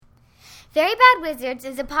Very Bad Wizards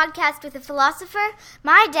is a podcast with a philosopher,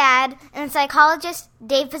 my dad, and a psychologist,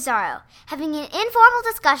 Dave Pizarro, having an informal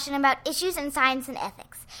discussion about issues in science and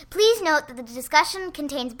ethics. Please note that the discussion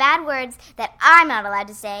contains bad words that I'm not allowed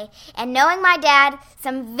to say, and knowing my dad,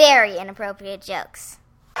 some very inappropriate jokes.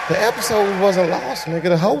 The episode wasn't lost, nigga.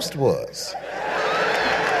 The host was.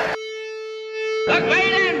 The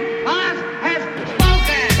Galen boss has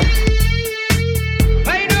spoken.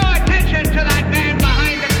 Pay no attention to that man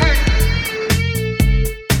behind the curtain.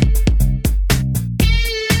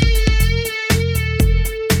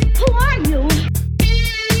 Who are you?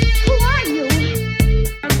 Who are you?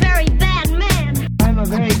 A very bad man. I'm a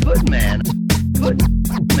very good man. Good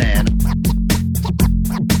man.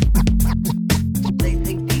 They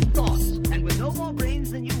think deep thoughts, and with no more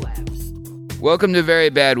brains than you have. Welcome to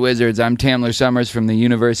Very Bad Wizards. I'm Tamler Summers from the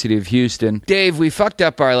University of Houston. Dave, we fucked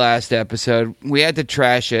up our last episode. We had to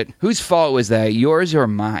trash it. Whose fault was that, yours or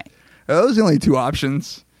mine? Those are the only two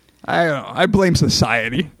options. I don't know. I blame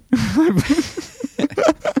society.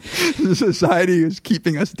 The society is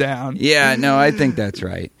keeping us down. Yeah, no, I think that's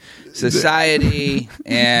right. Society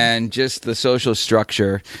and just the social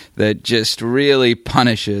structure that just really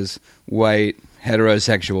punishes white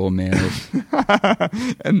heterosexual males.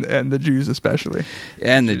 and the Jews especially.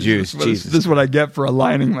 And the Jews, Jesus. This is what I get for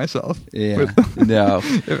aligning myself. Yeah, no.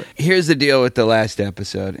 Here's the deal with the last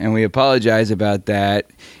episode, and we apologize about that.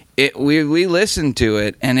 We listened to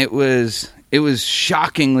it, and it was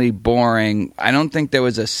shockingly boring. I don't think there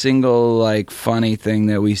was a single funny thing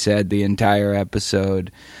that we said the entire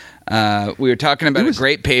episode. We were talking about a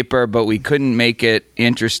great paper, but we couldn't make it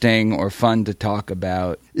interesting or fun to talk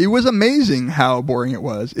about. It was amazing how boring it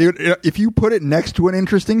was. If you put it next to an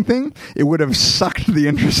interesting thing, it would have sucked the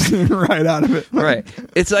interesting right out of it. Right.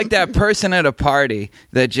 It's like that person at a party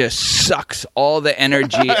that just sucks all the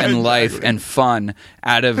energy and life and fun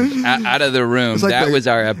out of the room. That was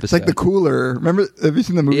our episode. It's like The Cooler. Remember? Have you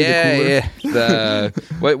seen the movie The Cooler?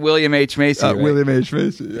 Yeah. William H. Macy. Right? William H.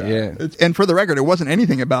 Macy. Yeah. And for the record, it wasn't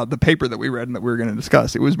anything about the paper that we read and that we were going to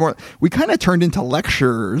discuss. It was more. We kind of turned into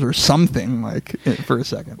lectures or something for a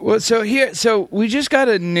second. Well, so we just got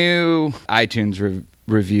a new iTunes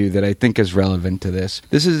review that I think is relevant to this.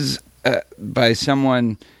 This is by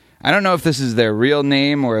someone. I don't know if this is their real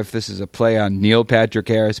name or if this is a play on Neil Patrick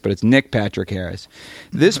Harris, but it's Nick Patrick Harris.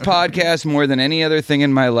 This podcast, more than any other thing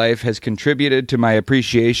in my life, has contributed to my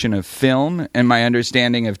appreciation of film and my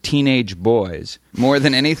understanding of teenage boys more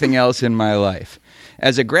than anything else in my life.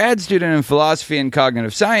 As a grad student in philosophy and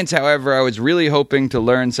cognitive science, however, I was really hoping to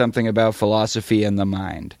learn something about philosophy and the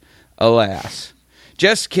mind. Alas.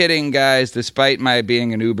 Just kidding, guys. Despite my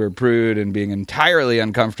being an uber prude and being entirely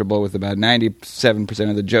uncomfortable with about 97%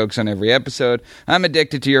 of the jokes on every episode, I'm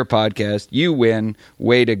addicted to your podcast. You win.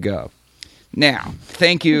 Way to go. Now,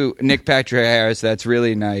 thank you, Nick Patrick Harris. That's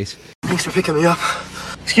really nice. Thanks for picking me up.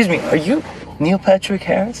 Excuse me, are you Neil Patrick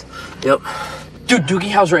Harris? Yep. Dude, Doogie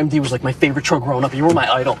Howser MD was like my favorite show growing up. You were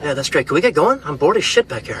my idol. Yeah, that's great. Can we get going? I'm bored as shit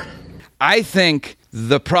back here. I think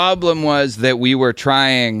the problem was that we were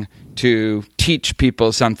trying to teach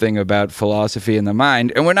people something about philosophy and the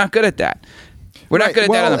mind, and we're not good at that. We're not good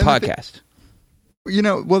at that on the podcast.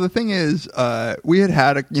 The thing is, we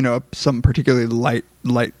had some particularly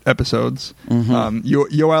light episodes. Mm-hmm.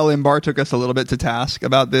 Yoel Imbar took us a little bit to task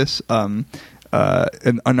about this in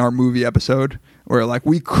our movie episode, where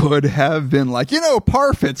we could have been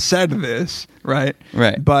Parfit said this, right?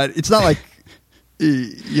 Right. But it's not like.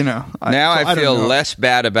 Now I feel less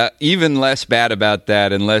bad about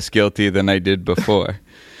that and less guilty than I did before.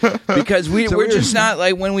 Because we're just not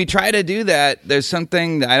when we try to do that, there's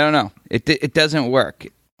something, I don't know. It doesn't work.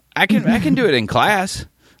 I can do it in class,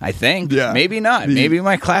 I think. Yeah. Maybe not. Maybe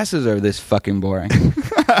my classes are this fucking boring.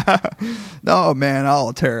 No, man,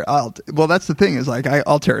 well, that's the thing is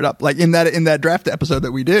I'll tear it up. In that draft episode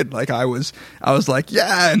that we did, I was like,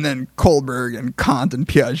 yeah, and then Kohlberg and Kant and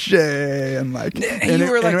Piaget and you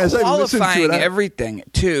were qualifying everything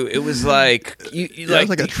too. It was like you I was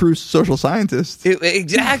like a true social scientist.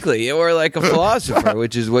 Exactly, or like a philosopher,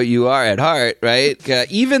 which is what you are at heart, right?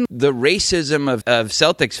 Even the racism of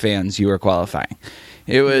Celtics fans, you were qualifying.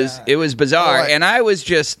 It was bizarre, and I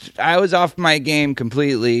was off my game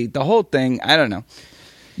completely. The whole thing, I don't know.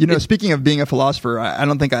 Speaking of being a philosopher, I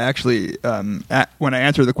don't think I actually, when I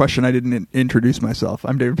answered the question, I didn't introduce myself.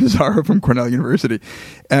 I'm David Pizarro from Cornell University,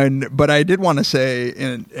 but I did want to say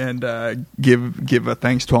and give a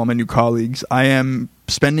thanks to all my new colleagues. I am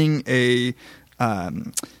spending a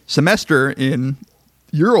semester in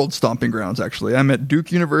your old stomping grounds, actually. I'm at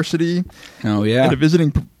Duke University. Oh, yeah. At a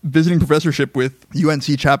visiting professorship with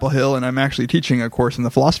UNC Chapel Hill, and I'm actually teaching a course in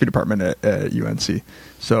the philosophy department at UNC.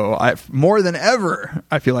 So more than ever,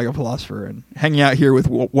 I feel like a philosopher, and hanging out here with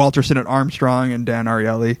Walter Sinnott Armstrong and Dan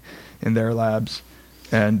Ariely in their labs.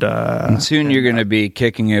 And soon you're going to be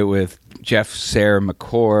kicking it with Jeff Sarah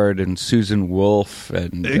McCord and Susan Wolf.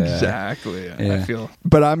 And exactly. Yeah. I feel.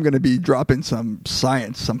 But I'm going to be dropping some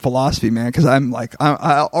science, some philosophy, man, because I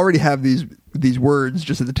already have these words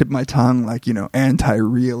just at the tip of my tongue, like,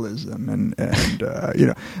 anti-realism and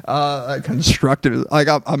constructive. Like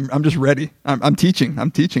I'm just ready. I'm teaching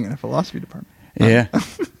in a philosophy department. Yeah.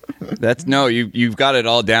 You've got it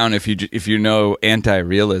all down if you know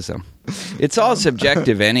anti-realism. It's all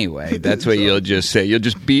subjective anyway. That's what you'll just say. You'll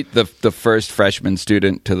just beat the first freshman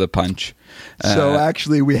student to the punch. So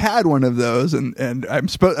actually, we had one of those, and I'm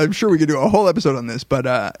sure we could do a whole episode on this.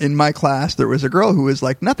 But in my class, there was a girl who was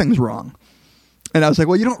like, "Nothing's wrong," and I was like,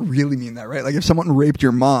 "Well, you don't really mean that, right? Like, if someone raped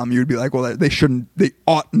your mom, you would be like, well, they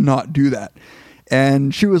ought not do that."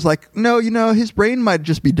 And she was like, "No, his brain might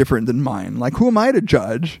just be different than mine. Like, who am I to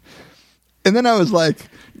judge?" And then I was like,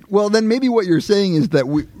 "Well, then maybe what you're saying is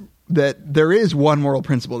that there is one moral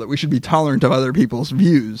principle, that we should be tolerant of other people's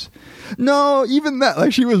views." No, even that,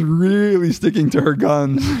 like, she was really sticking to her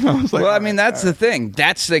guns. I was like, well, I mean, that's the thing.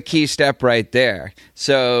 That's the key step right there.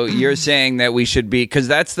 So you're saying that we should be, because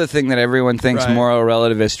that's the thing that everyone thinks Right. moral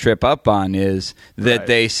relativists trip up on, is that Right.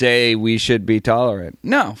 they say we should be tolerant.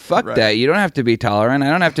 No, fuck Right. that. You don't have to be tolerant. I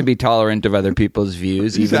don't have to be tolerant of other people's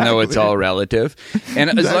views, even though it's Exactly. all relative.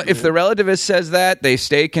 And if the relativist says that, they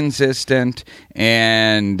stay consistent.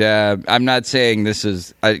 And I'm not saying this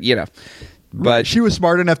is, but she was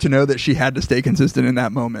smart enough to know that she had to stay consistent in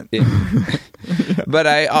that moment. But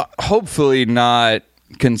I hopefully not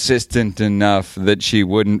consistent enough that she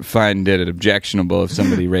wouldn't find it objectionable if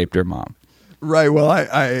somebody raped her mom. Right. Well,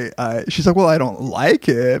 I she's like, well, I don't like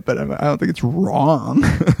it, but I don't think it's wrong.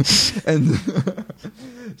 And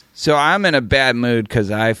So I'm in a bad mood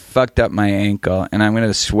because I fucked up my ankle, and I'm going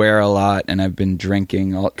to swear a lot, and I've been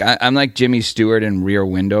drinking. I'm like Jimmy Stewart in Rear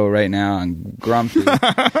Window right now. I'm grumpy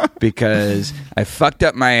because I fucked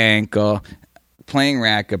up my ankle playing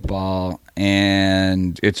racquetball,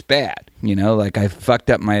 and it's bad. Like I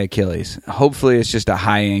fucked up my Achilles. Hopefully it's just a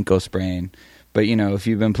high ankle sprain. But, if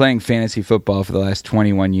you've been playing fantasy football for the last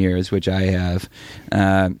 21 years, which I have,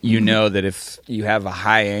 you know that if you have a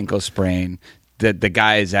high ankle sprain, that the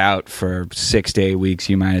guy is out for 6 to 8 weeks,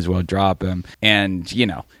 you might as well drop him. And,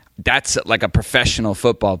 that's like a professional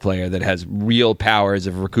football player that has real powers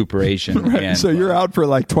of recuperation. right. And, So you're out for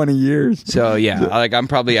like 20 years. So, yeah, like I'm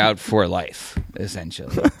probably out for life,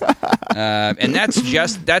 essentially. And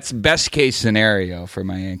that's best case scenario for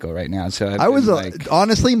my ankle right now. So I was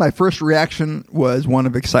honestly, my first reaction was one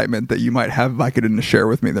of excitement that you might have Vicodin to share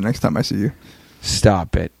with me the next time I see you.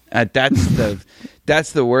 Stop it.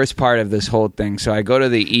 That's the worst part of this whole thing. So I go to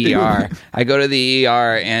the ER.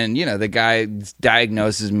 And the guy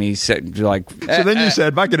diagnoses me like. So then you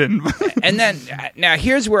said Vicodin. And then now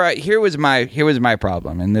here was my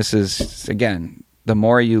problem. And this is, again, the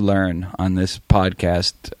more you learn on this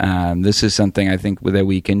podcast, this is something I think that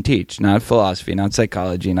we can teach. Not philosophy, not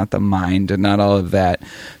psychology, not the mind, and not all of that.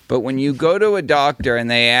 But when you go to a doctor and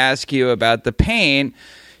they ask you about the pain,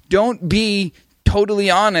 don't be totally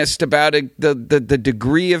honest about the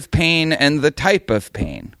degree of pain and the type of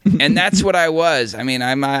pain. And that's what I was. I mean,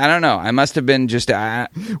 I don't know. I must have been just...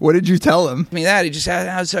 What did you tell him? I mean, he just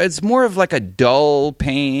so it's more of like a dull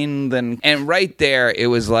pain than... And right there, it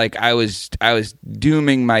was like I was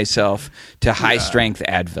dooming myself to high-strength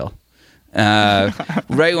Advil.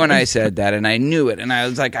 Right when I said that, and I knew it, and I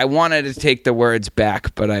was like, I wanted to take the words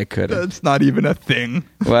back, but I couldn't. That's not even a thing.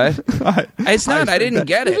 What? It's not. I didn't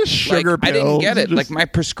get it. Sugar I didn't get it. pills, Like my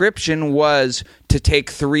prescription was to take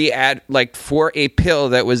for a pill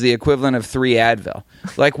that was the equivalent of 3 Advil.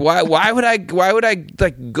 Like why would I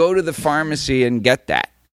like go to the pharmacy and get that?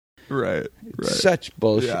 Right. Such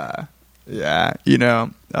bullshit. Yeah.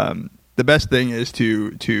 The best thing is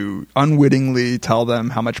to unwittingly tell them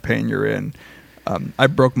how much pain you're in. I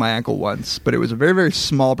broke my ankle once, but it was a very, very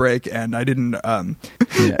small break, and I didn't. And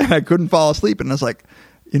I couldn't fall asleep, and I was like,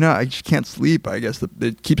 I just can't sleep. I guess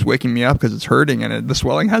it keeps waking me up because it's hurting, and the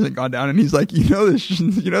swelling hasn't gone down. And he's like, this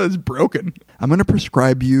is broken. I'm going to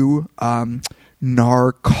prescribe you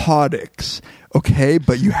narcotics. Okay,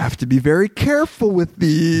 but you have to be very careful with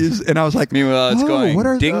these. And I was like, meanwhile, it's going what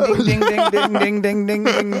are ding, those? ding, ding, ding, ding, ding, ding,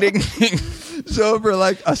 ding, ding, ding. So for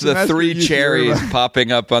like a The semester, 3 at UC cherries Irvine-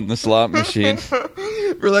 popping up on the slot machine.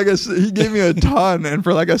 For like he gave me a ton, and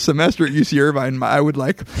for like a semester at UC Irvine, I would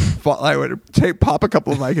pop a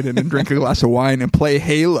couple of Vicodin and drink a glass of wine and play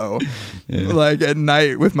Halo, like at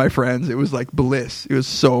night with my friends. It was like bliss. It was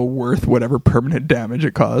so worth whatever permanent damage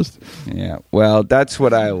it caused. Yeah, well, that's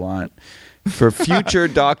what I want. For future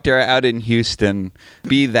doctor out in Houston,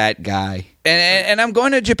 be that guy. And I'm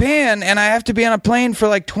going to Japan, and I have to be on a plane for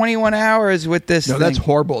like 21 hours with this No, thing. that's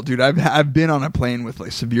horrible, dude. I've been on a plane with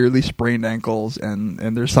like severely sprained ankles, and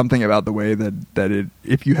there's something about the way that it,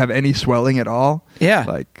 if you have any swelling at all, Yeah.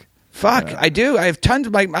 like Fuck, I do. I have tons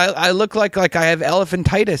of I look like I have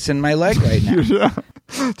elephantitis in my leg right now.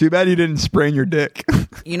 Too bad you didn't sprain your dick.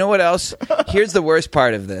 You know what else? Here's the worst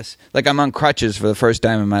part of this. Like, I'm on crutches for the first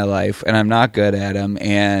time in my life, and I'm not good at them,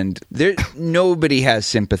 and nobody has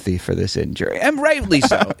sympathy for this injury. And rightly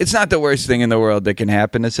so. It's not the worst thing in the world that can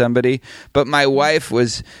happen to somebody, but my wife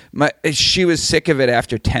she was sick of it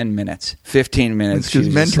after 10 minutes, 15 minutes. It's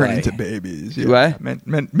because men turn like, into babies. Yeah. What?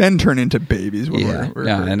 Men turn into babies when we're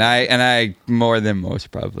no, and I more than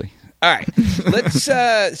most probably. All right, let's.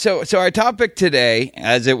 So our topic today,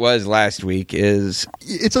 as it was last week, is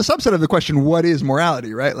it's a subset of the question: what is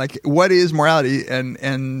morality? Right? Like, what is morality?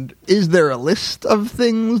 And is there a list of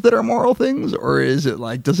things that are moral things, or is it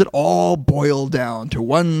like does it all boil down to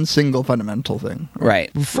one single fundamental thing?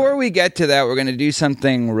 Right. Before we get to that, we're going to do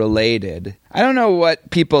something related. I don't know what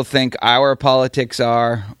people think our politics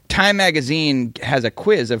are. Time Magazine has a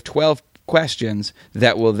quiz of 12 questions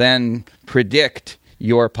that will then predict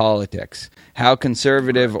your politics, how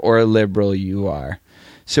conservative or liberal you are.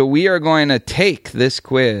 So we are going to take this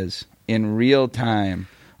quiz in real time.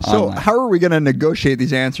 So online. how are we going to negotiate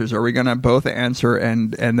these answers? Are we going to both answer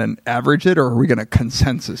and then average it, or are we going to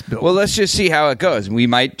consensus build? Well, let's just see how it goes. We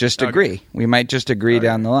might just agree. We might just agree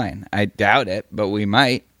down the line. I doubt it, but we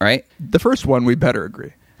might, right? The first one, we better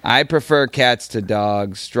agree. I prefer cats to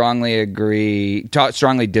dogs. Strongly agree.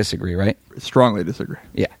 Strongly disagree, right? Strongly disagree.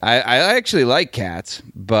 Yeah. I actually like cats,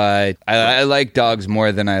 but I like dogs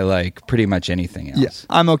more than I like pretty much anything else. Yes,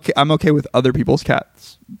 I'm okay with other people's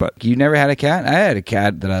cats, but You never had a cat? I had a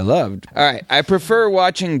cat that I loved. All right. I prefer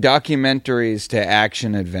watching documentaries to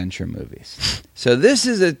action adventure movies. So this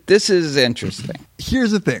is interesting.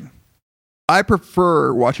 here's the thing. I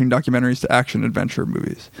prefer watching documentaries to action adventure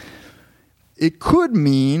movies. It could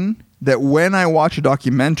mean that when I watch a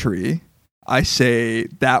documentary, I say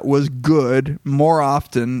that was good more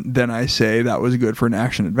often than I say that was good for an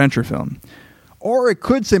action adventure film. Or it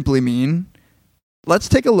could simply mean, let's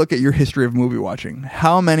take a look at your history of movie watching.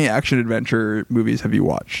 How many action adventure movies have you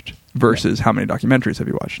watched versus how many documentaries have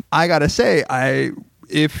you watched? I gotta say,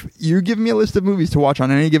 if you give me a list of movies to watch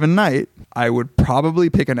on any given night, I would probably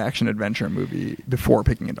pick an action adventure movie before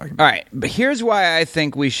picking a documentary. All right. But here's why I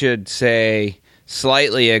think we should say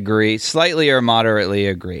slightly agree, slightly or moderately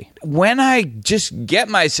agree. When I just get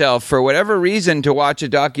myself, for whatever reason, to watch a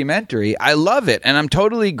documentary, I love it, and I'm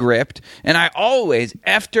totally gripped. And I always,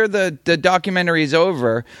 after the documentary is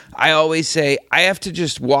over, I always say, I have to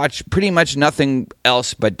just watch pretty much nothing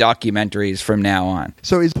else but documentaries from now on.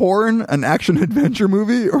 So is porn an action adventure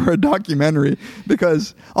movie or a documentary?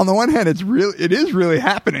 Because on the one hand, it is really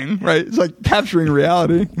happening, right? It's like capturing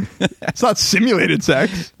reality. It's not simulated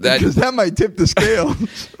sex, because that might tip the scale.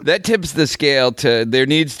 That tips the scale to there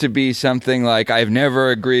needs to be something like I've never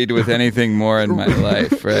agreed with anything more in my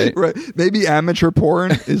life, right? Right. Maybe amateur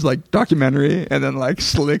porn is like documentary, and then like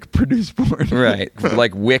slick produced porn. Right.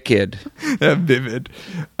 Like Wicked. Yeah, vivid.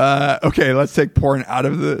 Okay, let's take porn out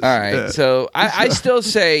of this. All right. So I still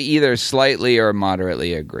say either slightly or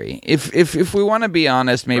moderately agree. If we want to be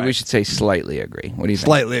honest, maybe we should say slightly agree. What do you think?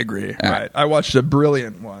 Slightly agree. All right. I watched a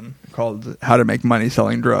brilliant one called How to Make Money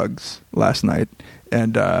Selling Drugs last night.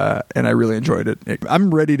 And I really enjoyed it.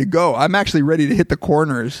 I'm ready to go. I'm actually ready to hit the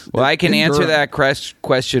corners. Well, I can answer that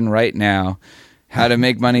question right now. How to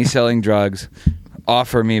make money selling drugs.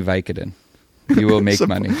 Offer me Vicodin. You will make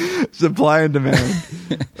money. Supply and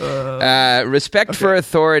demand. Respect for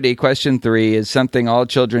authority, question 3, is something all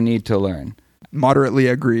children need to learn. Moderately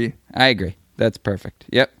agree. I agree. That's perfect.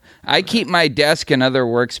 Yep. I keep my desk and other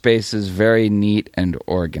workspaces very neat and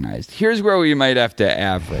organized. Here's where we might have to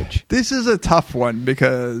average. This is a tough one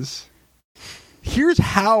because here's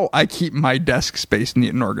how I keep my desk space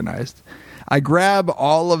neat and organized. I grab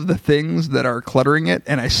all of the things that are cluttering it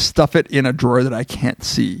and I stuff it in a drawer that I can't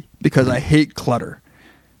see because I hate clutter.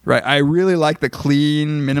 Right? I really like the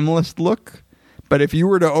clean, minimalist look, But if you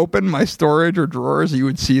were to open my storage or drawers, you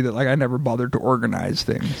would see that like I never bothered to organize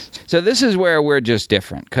things. So this is where we're just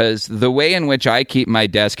different, because the way in which I keep my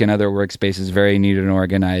desk and other workspaces very neat and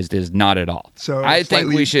organized is not at all. So I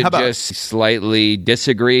think we should just slightly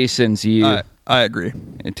disagree, since you... I agree.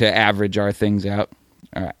 To average our things out.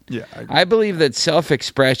 All right. Yeah, I believe that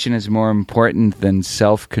self-expression is more important than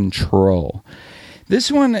self-control.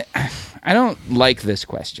 This one, I don't like this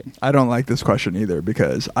question. I don't like this question either,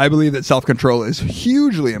 because I believe that self-control is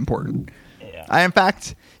hugely important. Yeah. In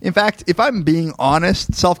fact, if I'm being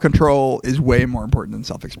honest, self-control is way more important than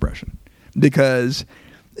self-expression, because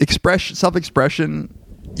self-expression,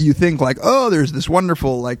 you think like, oh, there's this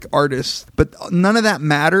wonderful like artist, but none of that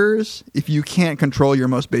matters if you can't control your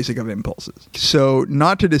most basic of impulses. So,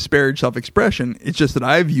 not to disparage self-expression, it's just that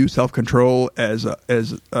I view self-control as a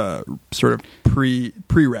sort of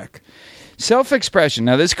prereq. Self-expression.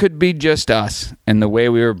 Now, this could be just us and the way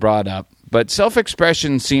we were brought up, but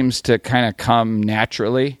self-expression seems to kind of come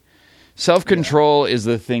naturally. Self-control is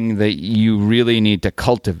the thing that you really need to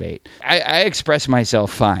cultivate. I express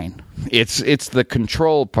myself fine. It's the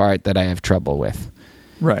control part that I have trouble with.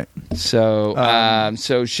 Right. So,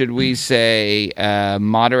 so should we say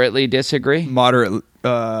moderately disagree?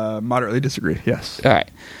 Moderately disagree. Yes. All right.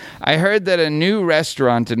 I heard that a new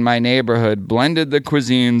restaurant in my neighborhood blended the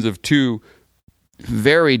cuisines of two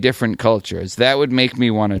very different cultures. That would make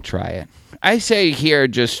me want to try it. I say here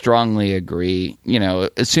just strongly agree,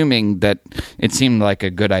 assuming that it seemed like a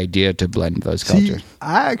good idea to blend those cultures.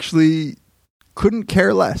 I actually couldn't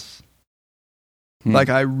care less. Like,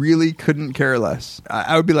 I really couldn't care less.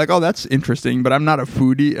 I would be like, oh, that's interesting, but I'm not a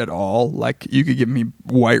foodie at all. Like, you could give me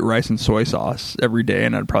white rice and soy sauce every day,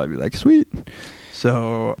 and I'd probably be like, sweet.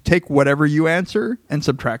 So take whatever you answer and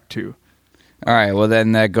subtract 2. All right, well,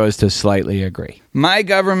 then that goes to slightly agree. My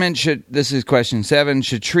government should, this is question 7,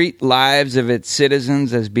 should treat lives of its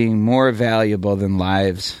citizens as being more valuable than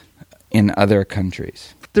lives in other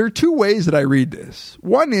countries. There are 2 ways that I read this.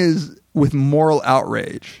 One is with moral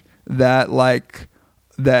outrage, that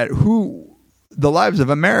the lives of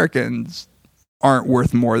Americans aren't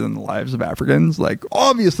worth more than the lives of Africans. Like,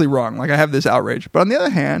 obviously wrong. Like, I have this outrage. But on the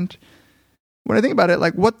other hand, when I think about it,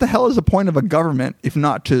 like, what the hell is the point of a government if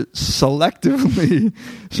not to selectively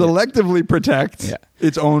protect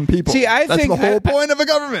its own people? See, I That's think the whole point of a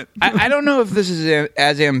government. I don't know if this is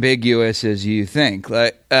as ambiguous as you think,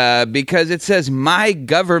 because it says my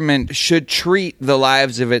government should treat the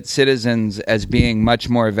lives of its citizens as being much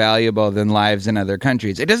more valuable than lives in other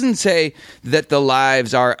countries. It doesn't say that the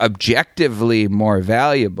lives are objectively more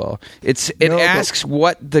valuable. It asks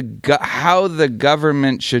how the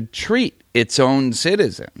government should treat its own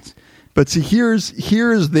citizens. But see, here's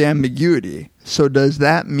the ambiguity. So does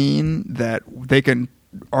that mean that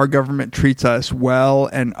our government treats us well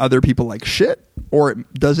and other people like shit? Or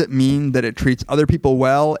does it mean that it treats other people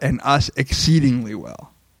well and us exceedingly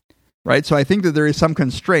well? Right? So I think that there is some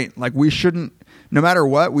constraint. Like, we shouldn't, no matter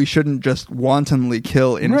what, we shouldn't just wantonly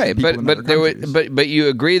kill innocent people in other countries. But you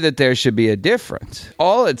agree that there should be a difference.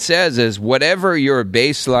 All it says is whatever your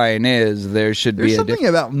baseline is, there should be a difference. There's something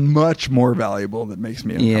about much more valuable that makes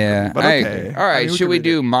me uncomfortable. Yeah, but I okay. agree. All right, should we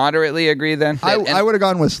do moderately agree then? I would have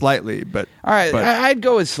gone with slightly, but... All right, I'd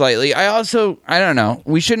go with slightly. I don't know.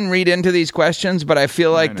 We shouldn't read into these questions, but I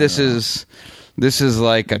feel like this is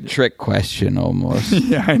like a trick question almost.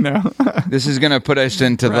 Yeah, I know. This is going to put us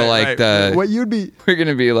into what you'd be. We're going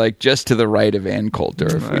to be like just to the right of Ann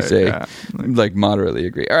Coulter if we say like moderately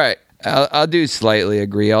agree. All right, I'll do slightly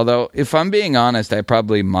agree. Although if I'm being honest, I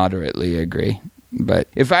probably moderately agree. But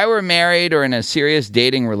if I were married or in a serious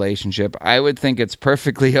dating relationship, I would think it's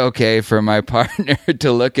perfectly okay for my partner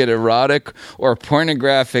to look at erotic or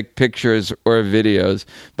pornographic pictures or videos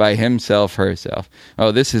by himself, herself.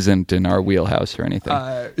 Oh, this isn't in our wheelhouse or anything.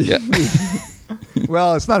 Yeah.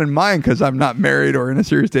 Well, it's not in mine because I'm not married or in a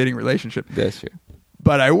serious dating relationship. That's true.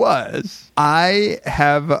 But I was. I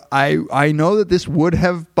know that this would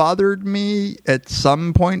have bothered me at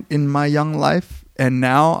some point in my young life, and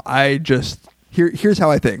now I just... Here's how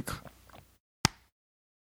I think.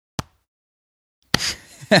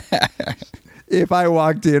 If I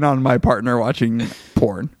walked in on my partner watching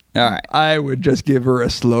porn, all right, I would just give her a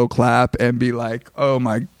slow clap and be like, "Oh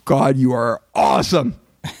my God, you are awesome."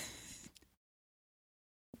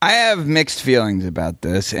 I have mixed feelings about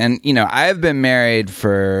this. And, I have been married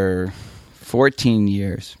for 14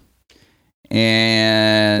 years.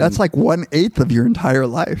 And That's like 1/8 of your entire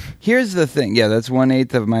life. here's the thing. Yeah, that's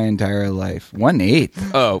 1/8 of my entire life. 1/8?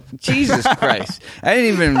 Oh, Jesus Christ. I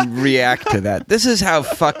didn't even react to that. This is how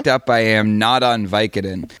fucked up I am not on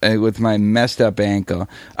Vicodin with my messed up ankle.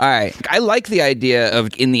 All right. I like the idea of,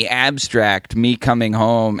 in the abstract, me coming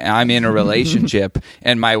home, I'm in a relationship,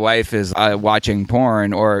 and my wife is watching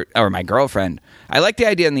porn, or my girlfriend. I like the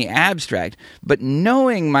idea in the abstract, but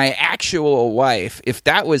knowing my actual wife, if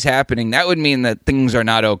that was happening, that would mean that things are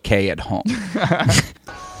not okay at home.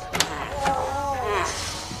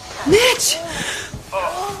 Mitch!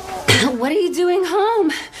 What are you doing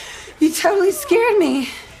home? You totally scared me.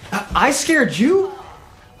 I scared you?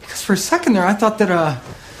 Because for a second there I thought that,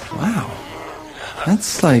 wow.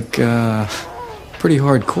 That's like, pretty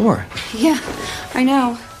hardcore. Yeah, I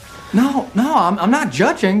know. No, I'm not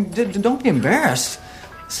judging. Don't be embarrassed.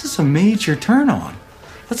 This is a major turn on.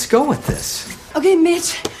 Let's go with this. Okay,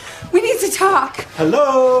 Mitch, we need to talk.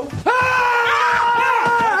 Hello?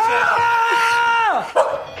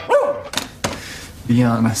 Be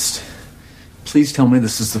honest. Please tell me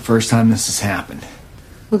this is the first time this has happened.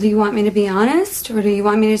 Well, do you want me to be honest, or do you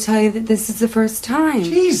want me to tell you that this is the first time?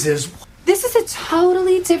 Jesus. This is a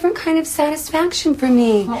totally different kind of satisfaction for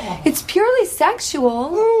me. It's purely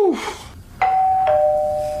sexual. Ooh.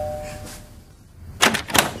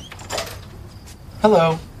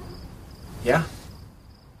 Hello. Yeah?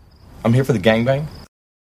 I'm here for the gangbang.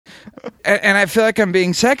 And I feel like I'm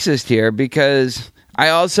being sexist here because I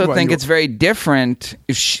also think it's very different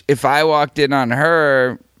if I walked in on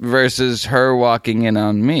her versus her walking in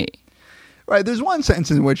on me. Right, there's one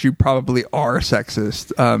sense in which you probably are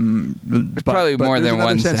sexist. Probably more than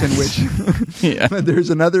one sense. In which, yeah. But there's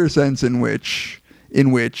another sense in which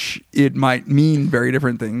it might mean very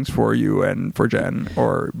different things for you and for Jen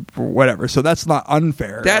or for whatever. So that's not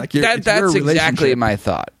unfair. That's exactly my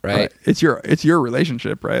thought, right? It's your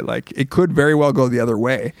relationship, right? Like it could very well go the other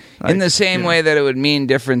way. Like, in the same way that it would mean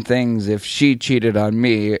different things if she cheated on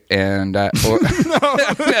me and no,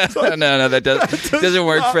 that doesn't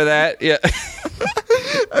work for that. Yeah.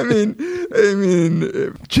 I mean,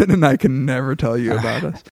 Jen and I can never tell you about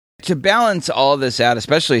us. To balance all this out,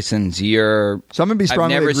 especially since I've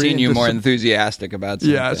never seen you more enthusiastic about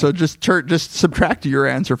something. Yeah, so just subtract your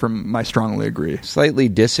answer from my strongly agree. Slightly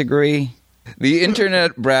disagree. The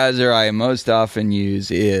internet browser I most often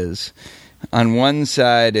use is, on one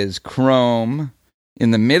side is Chrome,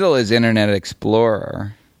 in the middle is Internet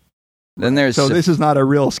Explorer. Then there's this is not a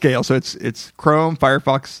real scale. So it's Chrome,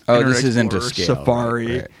 Firefox, Internet This isn't Explorer, a scale,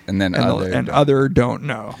 Safari, right. And then other don't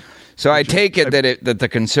know. So I take it that the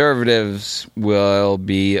conservatives will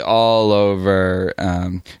be all over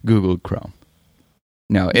Google Chrome.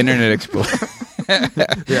 No, Internet Explorer.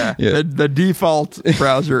 Yeah. The default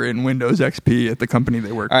browser in Windows XP at the company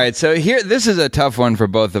they work. All right, so this is a tough one for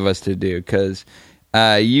both of us to do because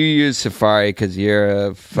you use Safari because you're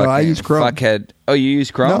a fucking I use Chrome. fuckhead. Oh, you use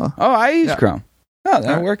Chrome? No. Oh, I use Chrome. Oh,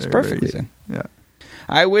 that works perfectly then. Yeah.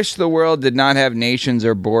 I wish the world did not have nations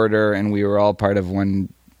or border and we were all part of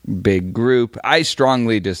one big group. I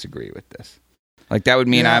strongly disagree with this. Like that would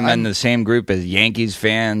mean I'm in the same group as Yankees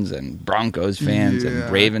fans and Broncos fans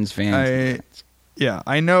and Ravens fans.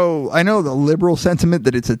 I know the liberal sentiment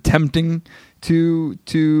that it's attempting to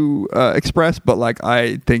express, but like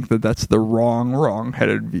I think that's the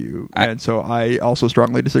wrong-headed view, and so I also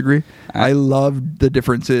strongly disagree. I love the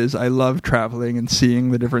differences. I love traveling and seeing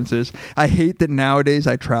the differences. I hate that nowadays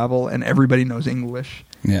I travel and everybody knows English.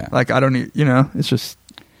 Yeah, like I don't need, it's just.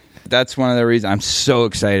 That's one of the reasons I'm so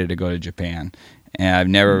excited to go to Japan, and I've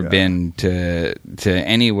never been to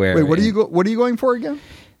anywhere. Wait, what are you going for again?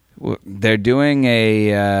 They're doing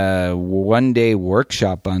a one-day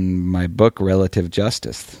workshop on my book, Relative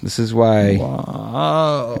Justice. This is why.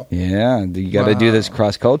 Wow. Yeah, you got to do this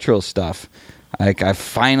cross-cultural stuff. Like I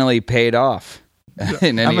finally paid off.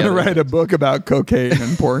 I'm going to write a book about cocaine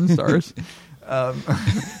and porn stars.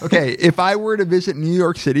 Okay, if I were to visit New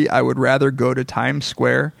York City, I would rather go to Times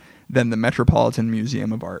Square than the Metropolitan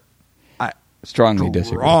Museum of Art. I strongly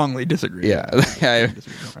disagree. Yeah.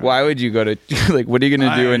 Why would you go to, like, what are you going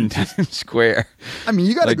to do in Times Square? I mean,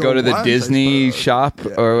 you got to go to the Disney shop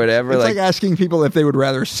or whatever. It's like asking people if they would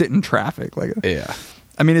rather sit in traffic. Yeah.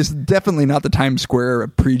 I mean, it's definitely not the Times Square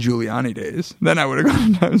of pre-Giuliani days. Then I would have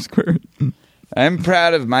gone to Times Square. I'm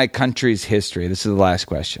proud of my country's history. This is the last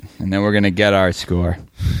question, and then we're going to get our score.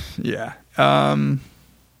 Yeah.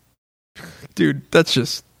 Dude, that's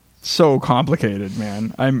just so complicated,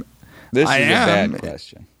 man. This is a bad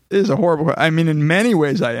question. It is a horrible question. I mean, in many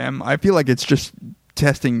ways I am. I feel like it's just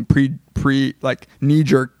testing like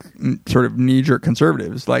knee-jerk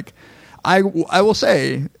conservatives. Like, I will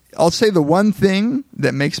say, I'll say the one thing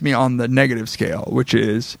that makes me on the negative scale, which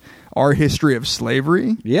is our history of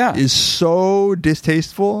slavery, is so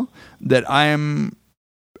distasteful that I am.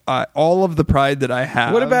 All of the pride that I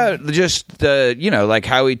have. What about just the, like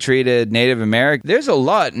how we treated Native Americans? There's a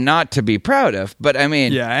lot not to be proud of, but I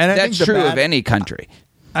mean, and that's true of any country.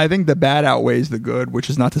 I think the bad outweighs the good, which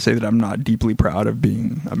is not to say that I'm not deeply proud of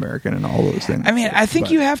being American and all those things. I mean, I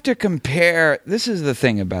think you have to compare. This is the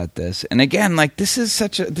thing about this. And again, like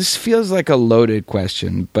this feels like a loaded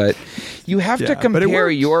question, but you have to compare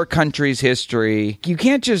your country's history. You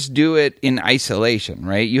can't just do it in isolation,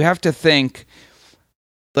 right? You have to think,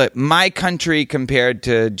 but my country compared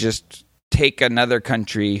to just take another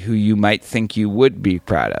country who you might think you would be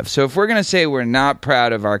proud of. So if we're going to say we're not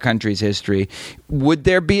proud of our country's history, would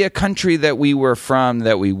there be a country that we were from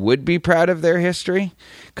that we would be proud of their history?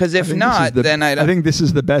 Because if not, then I think this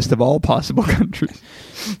is the best of all possible countries.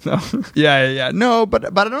 No. Yeah. No,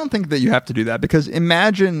 but I don't think that you have to do that, because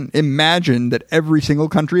imagine that every single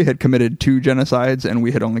country had committed 2 genocides and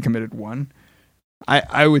we had only committed 1.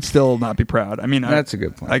 I would still not be proud. I mean, that's a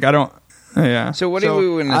good point. Like, I don't. Yeah. So what do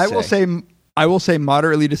we want to say? I will say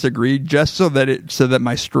moderately disagree, just so that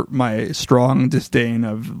my strong disdain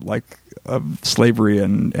of slavery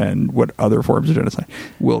and what other forms of genocide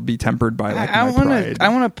will be tempered by my pride. I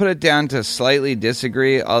want to put it down to slightly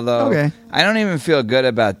disagree, although I don't even feel good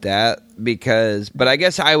about that but I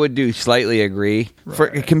guess I would do slightly agree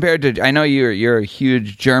compared to. I know you're a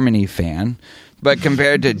huge Germany fan. But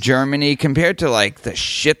compared to Germany, compared to like the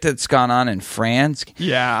shit that's gone on in France,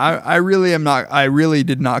 I really am not. I really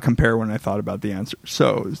did not compare when I thought about the answer.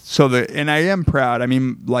 And I am proud. I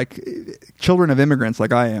mean, like children of immigrants,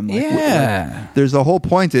 like I am. There's the whole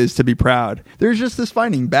point is to be proud. There's just this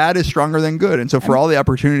finding: bad is stronger than good, and so for all the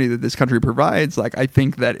opportunity that this country provides, like I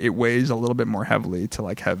think that it weighs a little bit more heavily to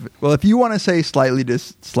like have. Well, if you want to say slightly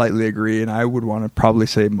agree, and I would want to probably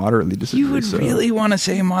say moderately disagree. You would really want to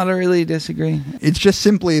say moderately disagree. It's just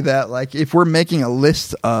simply that, like, if we're making a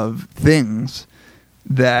list of things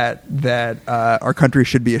that our country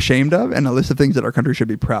should be ashamed of and a list of things that our country should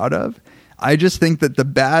be proud of, I just think that the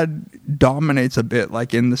bad dominates a bit,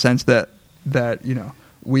 like in the sense that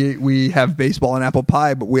we have baseball and apple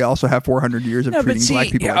pie, but we also have 400 years of treating black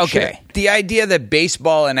people like shit. The idea that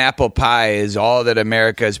baseball and apple pie is all that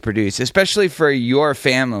America has produced, especially for your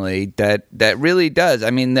family, that really does.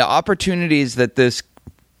 I mean, the opportunities that this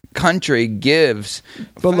country gives,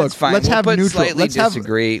 but look, fine. Let's have neutral. Slightly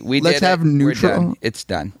disagree. Let's have neutral. We're done. It's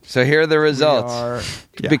done. So here are the results.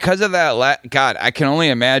 Because of that, God, I can only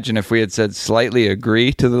imagine if we had said slightly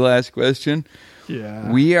agree to the last question.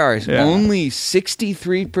 Yeah, we are only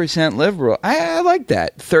 63% liberal. I like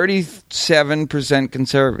that. 37%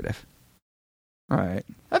 conservative. All right,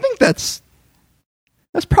 I think that's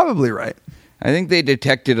probably right. I think they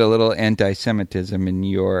detected a little anti-Semitism in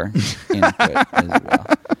your input as well.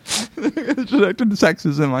 Detected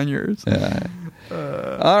sexism on yours.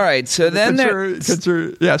 All right, so then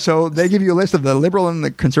so they give you a list of the liberal and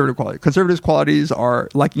the conservative qualities. Conservative qualities are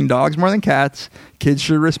liking dogs more than cats, kids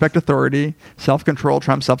should respect authority, self-control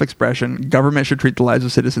trumps self-expression, government should treat the lives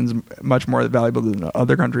of citizens much more valuable than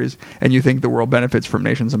other countries, and you think the world benefits from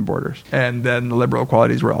nations and borders. And then the liberal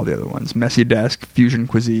qualities were all the other ones: messy desk, fusion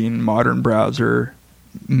cuisine, modern browser,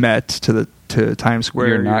 Met to Times Square.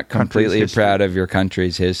 You're not completely proud of your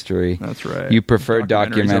country's history. That's right. You prefer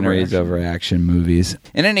documentaries over action movies.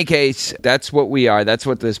 In any case, that's what we are. That's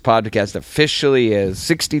what this podcast officially is.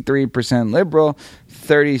 63% liberal,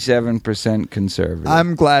 37% conservative.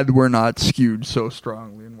 I'm glad we're not skewed so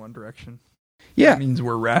strongly in one direction. Yeah, that means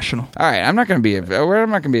we're rational. All right, I'm not going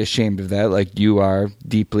to be ashamed of that, like you are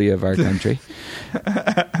deeply of our country.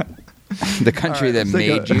 The country that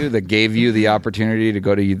made you, that gave you the opportunity to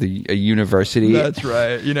go to a university. That's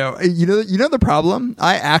right. You know the problem?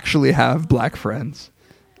 I actually have black friends.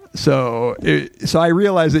 So I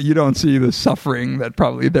realize that you don't see the suffering that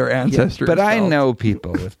probably their ancestors but felt. I know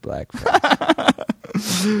people with black friends.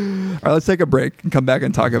 All right, let's take a break and come back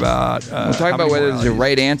and talk about... we'll talk about whether there's a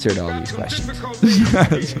right answer to all these questions.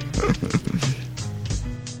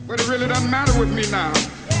 But it really doesn't matter with me now,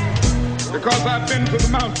 because I've been to the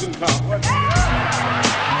mountaintop. I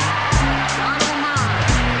don't mind.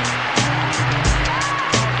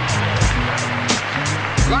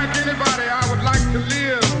 Like anybody, I would like to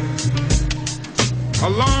live a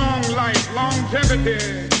long life.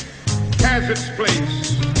 Longevity has its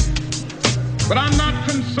place. But I'm not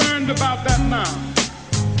concerned about that now.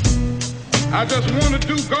 I just want to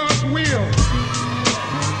do God's will.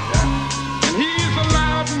 And He's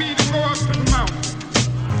allowed me to go up to the mountain.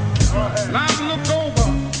 And I've looked over,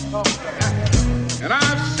 and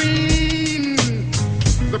I've seen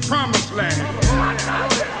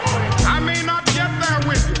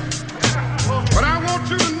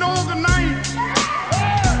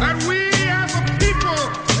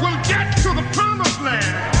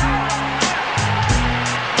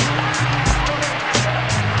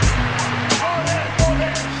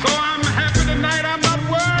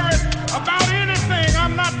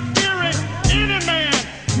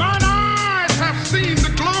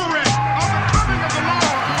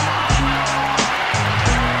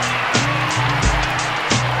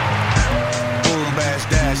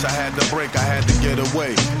get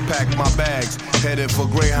away. Packed my bags, headed for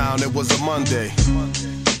Greyhound, it was a Monday.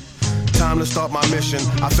 Time to start my mission.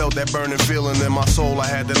 I felt that burning feeling in my soul, I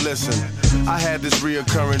had to listen. I had this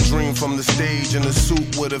reoccurring dream from the stage in a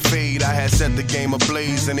suit with a fade. I had set the game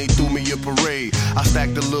ablaze and they threw me a parade. I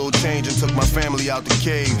stacked a little change and took my family out the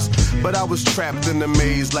caves. But I was trapped in the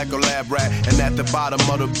maze like a lab rat. And at the bottom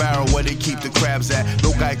of the barrel where they keep the crabs at,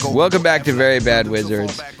 no Geico. Welcome back to Very Bad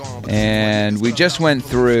Wizards. And we just went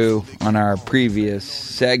through on our previous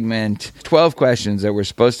segment 12 questions that were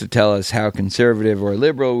supposed to tell us how conservative or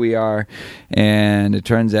liberal we are. And it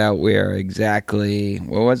turns out we are exactly,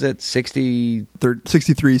 what was it, 63,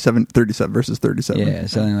 37 versus 37. Yeah,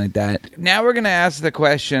 something like that. Now we're going to ask the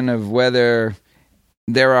question of whether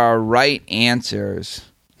there are right answers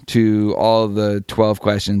to all the 12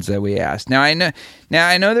 questions that we asked. Now I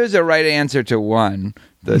know there's a right answer to one,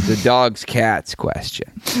 the dogs cats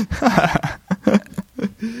question.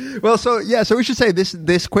 Well, so we should say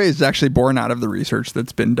this quiz is actually born out of the research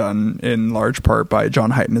that's been done in large part by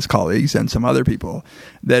John Haidt and his colleagues and some other people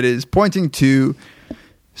that is pointing to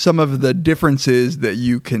some of the differences that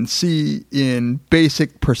you can see in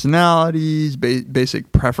basic personalities, basic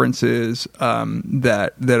preferences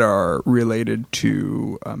that are related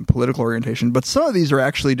to political orientation. But some of these are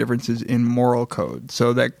actually differences in moral code.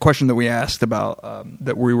 So that question that we asked about,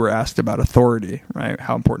 that we were asked about authority, right?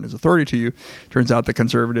 How important is authority to you? Turns out that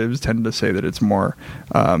conservatives tend to say that it's more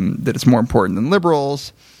important than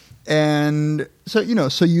liberals. And so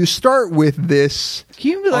you start with this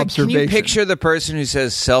observation. Can you picture the person who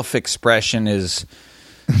says self-expression is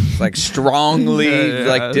like strongly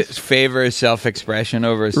favors self-expression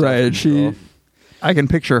over self-control? Right. I can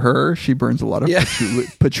picture her. She burns a lot of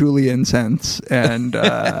patchouli incense and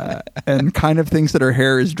kind of thinks that her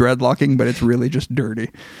hair is dreadlocking, but it's really just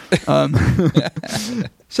dirty.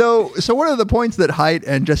 So one of the points that Haidt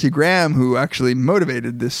and Jesse Graham, who actually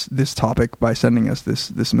motivated this topic by sending us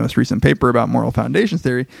this most recent paper about moral foundations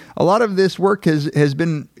theory, a lot of this work has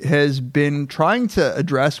been trying to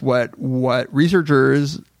address what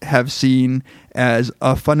researchers have seen as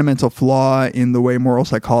a fundamental flaw in the way moral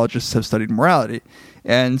psychologists have studied morality.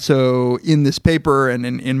 And so in this paper and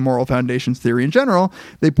in moral foundations theory in general,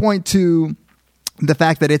 they point to the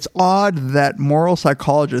fact that it's odd that moral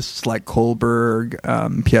psychologists like Kohlberg,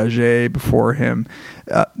 Piaget before him,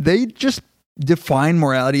 they just define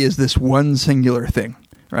morality as this one singular thing,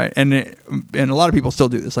 right? And a lot of people still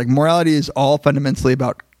do this. Like morality is all fundamentally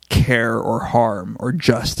about care or harm or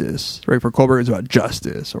justice, right? For Kohlberg, it's about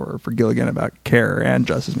justice, or for Gilligan, about care and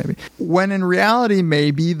justice, maybe. When in reality,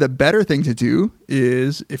 maybe the better thing to do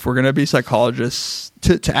is, if we're going to be psychologists,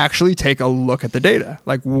 to actually take a look at the data.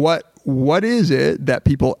 Like what is it that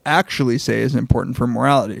people actually say is important for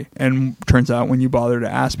morality? And turns out when you bother to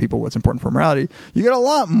ask people what's important for morality, you get a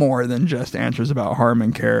lot more than just answers about harm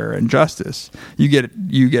and care and justice. You get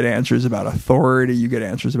answers about authority, you get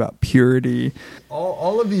answers about purity.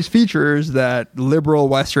 All of these features that liberal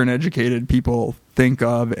Western educated people think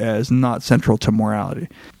of as not central to morality.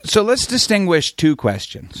 So let's distinguish two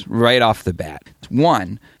questions right off the bat.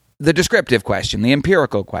 One, the descriptive question, the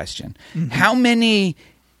empirical question. Mm-hmm. How many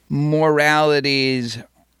moralities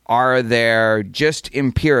are there just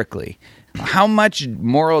empirically? How much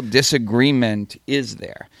moral disagreement is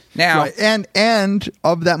there? Now, right. And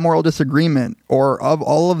of that moral disagreement, or of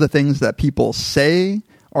all of the things that people say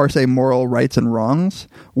are, say, moral rights and wrongs,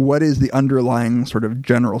 what is the underlying sort of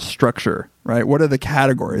general structure, right? What are the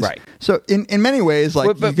categories? Right. So in many ways,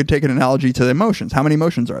 like, you could take an analogy to the emotions. How many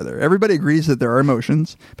emotions are there? Everybody agrees that there are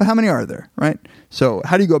emotions, but how many are there, right? So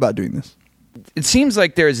how do you go about doing this? It seems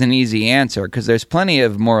like there's an easy answer because there's plenty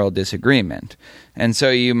of moral disagreement. And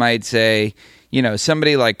so you might say,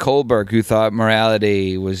 somebody like Kohlberg, who thought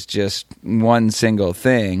morality was just one single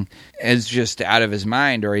thing, is just out of his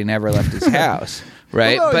mind, or he never left his house.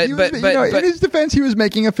 Right, well, no, but in his defense, he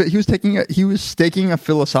was staking a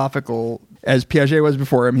philosophical, as Piaget was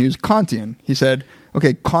before him. He was Kantian. He said,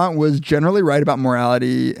 okay, Kant was generally right about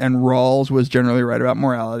morality, and Rawls was generally right about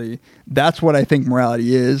morality. That's what I think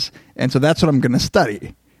morality is, and so that's what I'm going to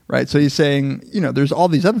study. Right, so he's saying, there's all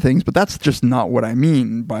these other things, but that's just not what I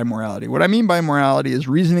mean by morality. What I mean by morality is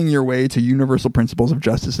reasoning your way to universal principles of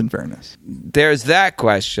justice and fairness. There's that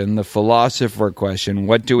question, the philosopher question.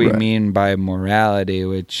 What do we mean by morality,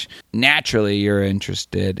 which naturally you're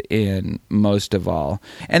interested in most of all.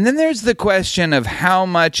 And then there's the question of how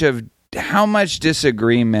much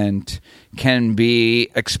disagreement can be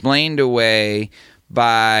explained away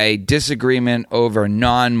by disagreement over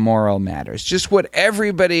non-moral matters. Just what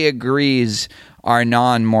everybody agrees are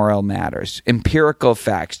non-moral matters. Empirical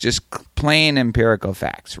facts, just plain empirical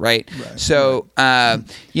facts, right? So,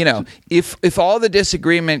 if all the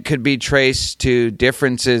disagreement could be traced to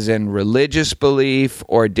differences in religious belief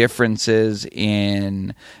or differences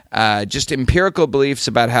in just empirical beliefs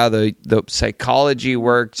about how the psychology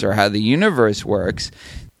works or how the universe works,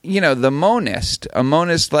 a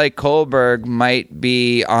monist like Kohlberg might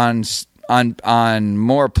be on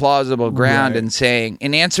more plausible ground in saying,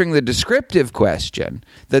 in answering the descriptive question,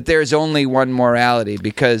 that there's only one morality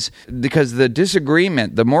because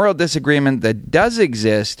the moral disagreement that does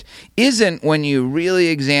exist isn't, when you really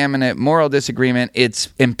examine it, moral disagreement,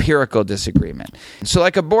 it's empirical disagreement. So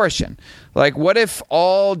like abortion. Like, what if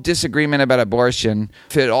all disagreement about abortion,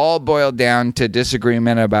 if it all boiled down to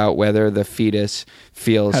disagreement about whether the fetus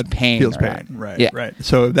feels pain? Right.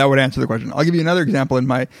 So that would answer the question. I'll give you another example.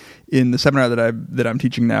 In the seminar that I'm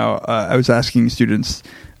teaching now, I was asking students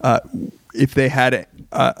if they had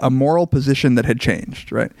a moral position that had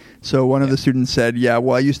changed. Right. So one of the students said, "Yeah,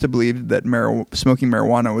 well, I used to believe that smoking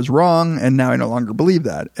marijuana was wrong, and now I no longer believe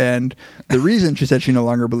that." And the reason she said she no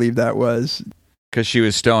longer believed that was because she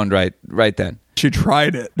was stoned right then. She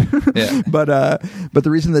tried it. Yeah. But the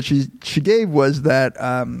reason that she gave was that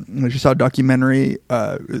she saw a documentary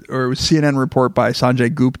or it was CNN report by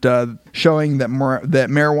Sanjay Gupta showing that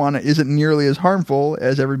marijuana isn't nearly as harmful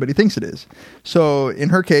as everybody thinks it is. So in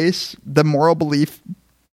her case, the moral belief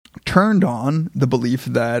turned on the belief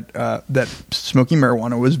that smoking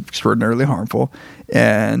marijuana was extraordinarily harmful,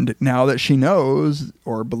 and now that she knows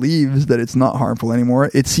or believes that it's not harmful anymore,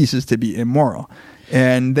 it ceases to be immoral.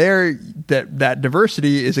 And that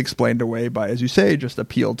diversity is explained away by, as you say, just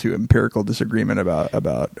appeal to empirical disagreement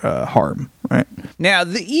about harm. Right now,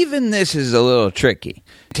 even this is a little tricky.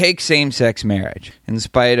 Take same-sex marriage. In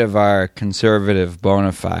spite of our conservative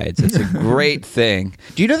bona fides, it's a great thing.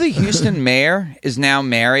 Do you know the Houston mayor is now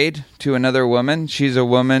married to another woman? She's a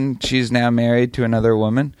woman. She's now married to another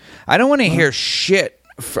woman. I don't want to hear shit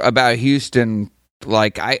about Houston.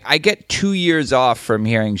 Like, I get 2 years off from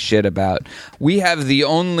hearing shit about. We have the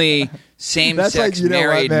only same-sex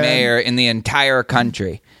married mayor in the entire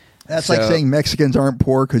country. That's like saying Mexicans aren't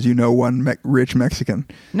poor because you know one rich Mexican.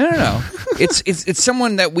 No. It's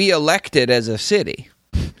someone that we elected as a city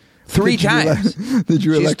 3 times. Did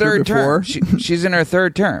you elect her before? She's in her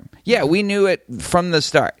 3rd term. Yeah, we knew it from the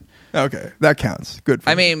start. Okay, that counts. Good.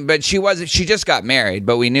 I mean, but she just got married,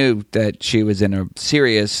 but we knew that she was in a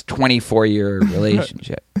serious 24-year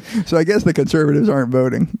relationship. So I guess the conservatives aren't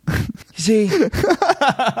voting. See? All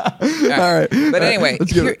right. But anyway,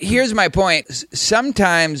 here's my point.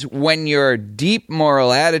 Sometimes when your deep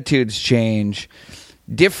moral attitudes change,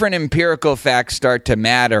 different empirical facts start to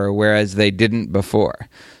matter, whereas they didn't before.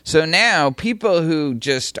 So now people who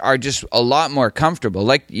are a lot more comfortable,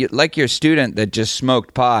 like your student that just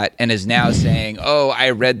smoked pot and is now saying, "Oh, I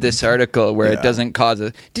read this article where it doesn't cause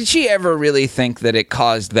it." Did she ever really think that it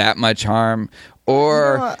caused that much harm?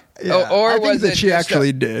 Or I think that she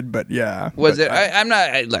actually did, but yeah. I'm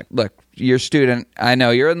not. Look, your student. I know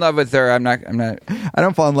you're in love with her. I'm not. I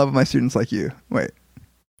don't fall in love with my students like you. Wait.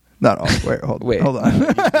 Not all. Wait, hold on.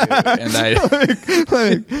 And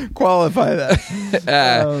let me qualify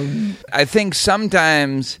that. I think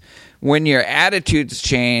sometimes when your attitudes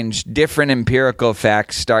change, different empirical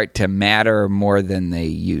facts start to matter more than they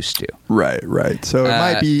used to. Right. So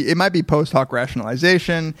it might be post hoc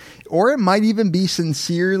rationalization, or it might even be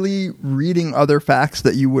sincerely reading other facts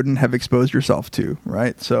that you wouldn't have exposed yourself to.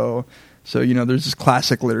 Right. So there's this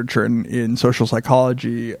classic literature in social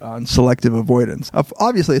psychology on selective avoidance.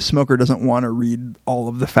 Obviously, a smoker doesn't want to read all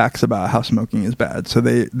of the facts about how smoking is bad, so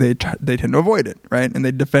they tend to avoid it, right? And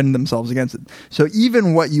they defend themselves against it. So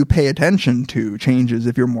even what you pay attention to changes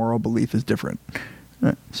if your moral belief is different.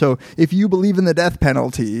 Right? So if you believe in the death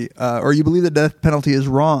penalty, or you believe the death penalty is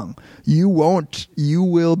wrong, you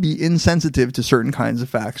will be insensitive to certain kinds of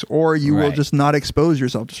facts, or you will just not expose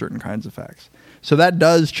yourself to certain kinds of facts. So that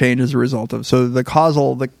does change as a result of. So the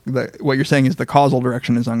causal, what you're saying is the causal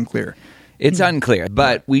direction is unclear. It's unclear,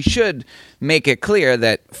 but we should make it clear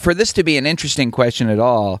that for this to be an interesting question at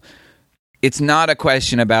all, it's not a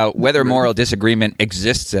question about whether moral disagreement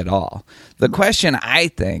exists at all. The question, I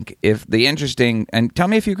think, and tell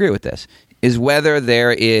me if you agree with this, is whether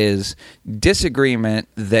there is disagreement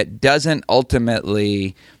that doesn't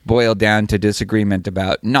ultimately boil down to disagreement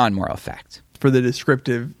about non-moral facts. For the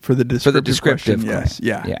descriptive question, yes.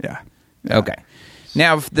 Yeah. Okay.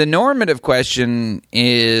 Now, the normative question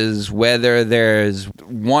is whether there's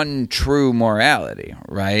one true morality,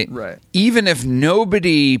 right? Right. Even if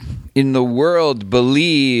nobody in the world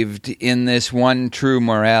believed in this one true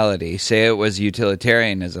morality, say it was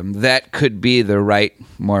utilitarianism, that could be the right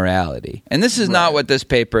morality. And this is not what this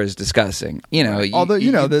paper is discussing. You know, although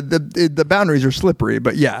the boundaries are slippery,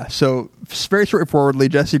 but yeah. So very straightforwardly,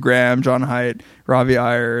 Jesse Graham, John Haidt, Ravi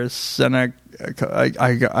Ayers, Seneca.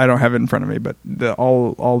 I don't have it in front of me, but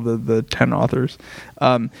all the 10 authors,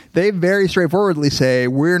 they very straightforwardly say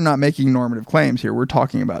we're not making normative claims here. We're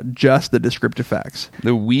talking about just the descriptive facts.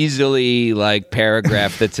 The weaselly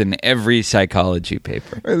paragraph that's in every psychology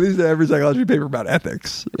paper. Or at least every psychology paper about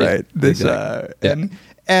ethics, right? Yeah, exactly.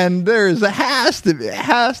 And it has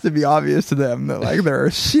to be obvious to them that there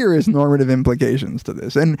are serious normative implications to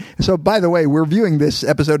this. And so, by the way, we're viewing this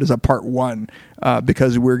episode as a part 1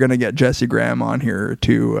 because we're going to get Jesse Graham on here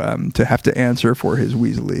to have to answer for his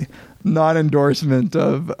Weasley non-endorsement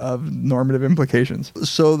of normative implications.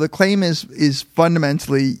 So the claim is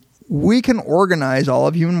fundamentally we can organize all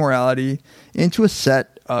of human morality into a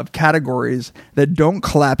set of categories that don't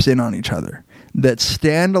collapse in on each other, that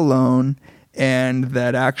stand alone, and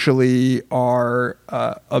that actually are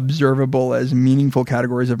observable as meaningful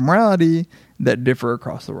categories of morality that differ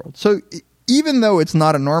across the world. So even though it's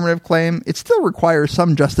not a normative claim, it still requires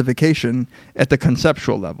some justification at the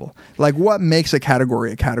conceptual level. Like, what makes a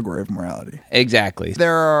category of morality? Exactly.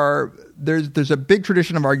 There's a big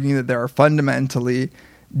tradition of arguing that there are fundamentally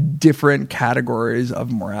different categories of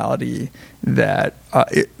morality that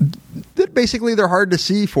basically they're hard to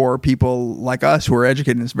see for people like us who are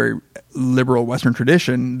educated in this very liberal Western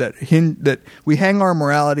tradition, that we hang our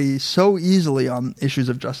morality so easily on issues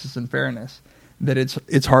of justice and fairness that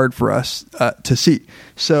it's hard for us to see.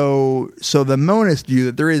 So the monist view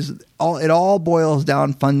that it all boils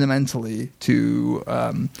down fundamentally to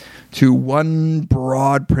one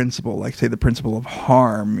broad principle, like say the principle of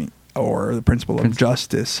harm or the principle of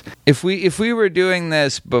justice. If we were doing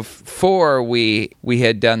this before we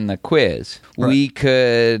had done the quiz, we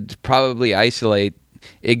could probably isolate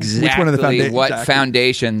exactly what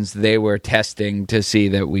foundations they were testing to see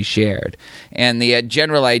that we shared. And the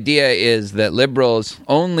general idea is that liberals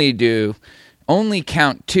only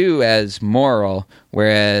count 2 as moral,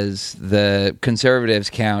 whereas the conservatives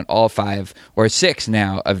count all 5 or 6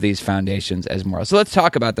 now of these foundations as moral. So let's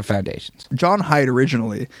talk about the foundations. John Haidt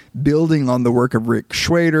originally, building on the work of Rick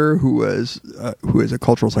Schwader, who is a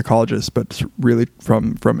cultural psychologist, but really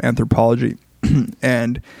from anthropology,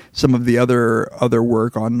 and some of the other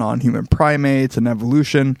work on non-human primates and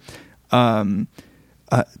evolution, posited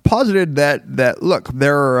that look,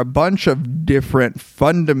 there are a bunch of different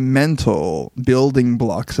fundamental building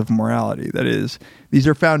blocks of morality. That is, these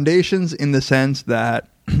are foundations in the sense that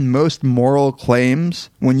most moral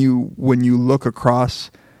claims, when you look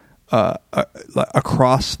across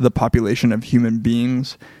the population of human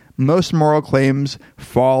beings, most moral claims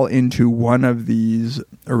fall into one of these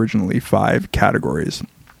originally 5 categories.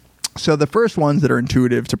 So the first ones that are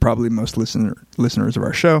intuitive to probably most listeners of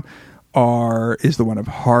our show is the one of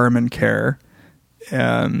harm and care.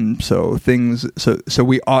 So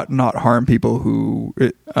we ought not harm people who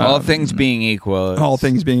all things being equal. All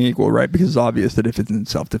things being equal, right? Because it's obvious that if it's in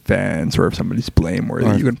self-defense or if somebody's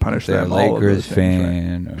blameworthy, you can punish them. They're a Lakers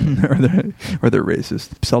fan, right? or they're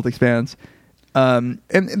racist Celtics fans. And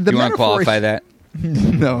the you want to qualify that?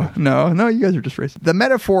 No, you guys are just racist. The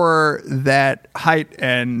metaphor that Haidt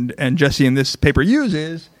and Jesse in this paper use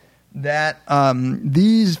is that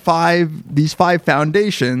these five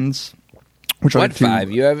foundations, which what are 2, 5?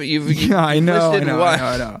 I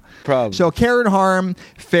know. Problem. So care and harm,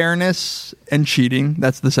 fairness, and cheating.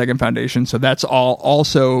 That's the second foundation. So that's all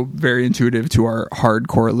also very intuitive to our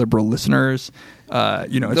hardcore liberal listeners.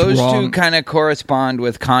 It's those wrong. 2 kind of correspond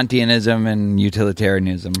with Kantianism and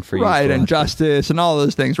utilitarianism for you, right? And justice and all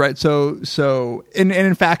those things, right? So, and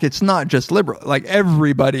in fact, it's not just liberal. Like,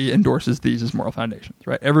 everybody endorses these as moral foundations,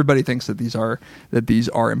 right? Everybody thinks that these are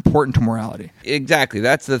important to morality. Exactly,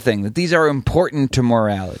 that's the thing, that these are important to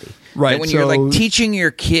morality. Right. And when you're teaching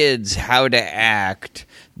your kids how to act,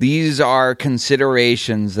 these are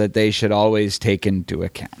considerations that they should always take into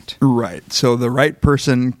account. Right. So the right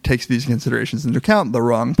person takes these considerations into account. The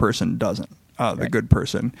wrong person doesn't. The good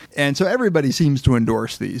person. And so everybody seems to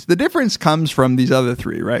endorse these. The difference comes from these other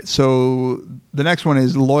 3, right? So the next one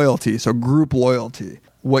is loyalty. So group loyalty.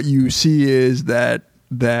 What you see is that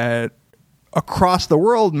across the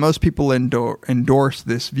world, most people endorse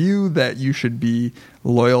this view that you should be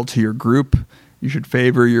loyal to your group You should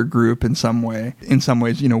favor your group in some way. In some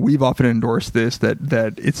ways, we've often endorsed this, that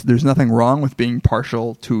there's nothing wrong with being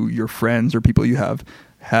partial to your friends or people you have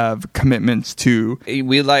commitments to.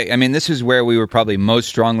 This is where we were probably most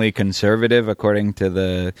strongly conservative according to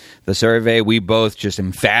the survey. We both just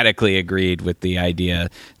emphatically agreed with the idea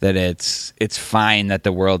that it's fine that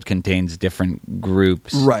the world contains different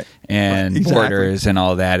groups, right, and exactly. Borders and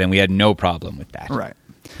all that, and we had no problem with that. Right.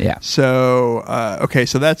 Yeah. So, okay,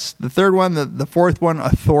 so that's the third one. The fourth one,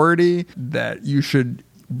 authority, that you should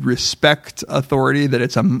respect authority, that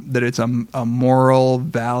it's a moral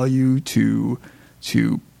value to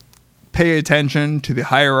pay attention to the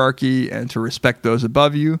hierarchy and to respect those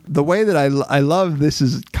above you. The way that I love this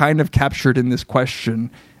is kind of captured in this question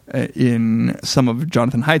in some of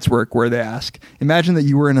Jonathan Haidt's work, where they ask, imagine that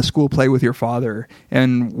you were in a school play with your father,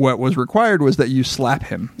 and what was required was that you slap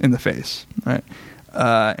him in the face, right?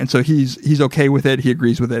 And so he's okay with it. He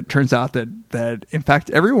agrees with it. Turns out that in fact,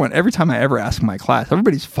 every time I ever ask my class,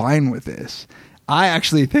 everybody's fine with this. I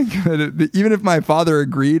actually think that even if my father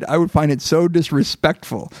agreed, I would find it so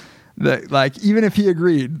disrespectful that, like, even if he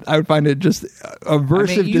agreed, I would find it just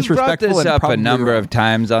aversive, disrespectful. You brought this up a number of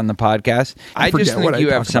times on the podcast. I just think you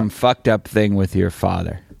have some fucked up thing with your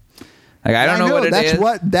father. Like, I don't know what it is.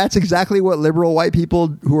 That's exactly what liberal white people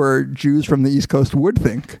who are Jews from the East Coast would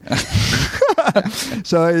think.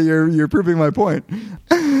 So you're proving my point.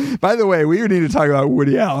 By the way, we need to talk about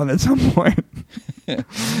Woody Allen at some point.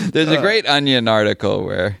 There's a great Onion article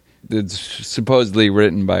where it's supposedly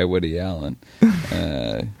written by Woody Allen.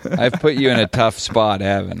 I've put you in a tough spot,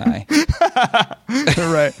 haven't I?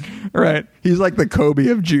 Right. He's like the Kobe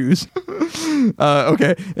of Jews.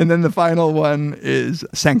 Okay, and then the final one is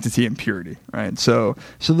sanctity and purity, right? So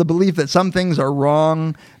the belief that some things are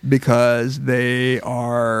wrong because they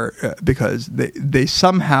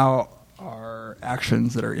somehow are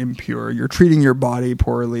actions that are impure. You're treating your body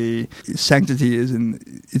poorly. Sanctity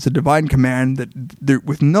it's a divine command that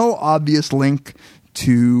with no obvious link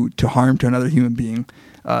to harm to another human being.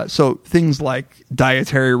 So things like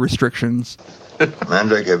dietary restrictions.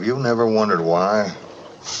 Mandrake, have you never wondered why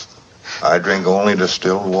I drink only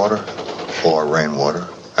distilled water or rainwater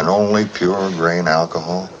and only pure grain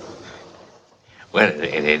alcohol? Well,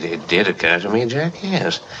 it did occur to me, Jack,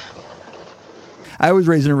 yes. I was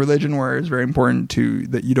raised in a religion where it's very important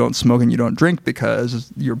that you don't smoke and you don't drink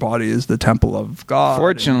because your body is the temple of God.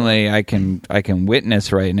 Fortunately, I can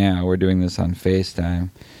witness right now, we're doing this on FaceTime,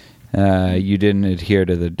 you didn't adhere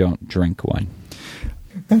to the don't drink one.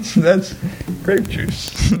 That's grape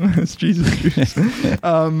juice. That's Jesus juice.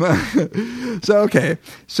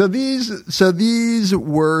 So these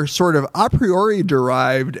were sort of a priori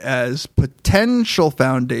derived as potential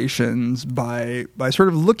foundations by sort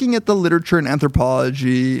of looking at the literature in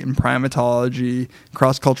anthropology and primatology,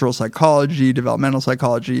 cross-cultural psychology, developmental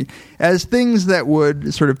psychology, as things that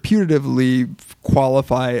would sort of putatively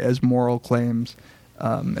qualify as moral claims,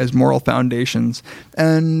 as moral foundations.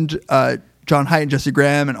 And John Haidt and Jesse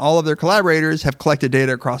Graham and all of their collaborators have collected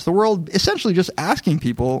data across the world, essentially just asking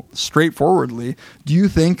people straightforwardly, do you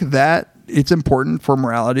think that it's important for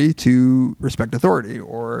morality to respect authority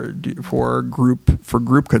or for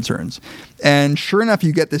group concerns? And sure enough,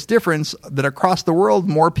 you get this difference that across the world,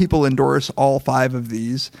 more people endorse all 5 of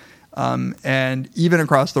these. And even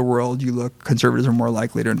across the world, you look, conservatives are more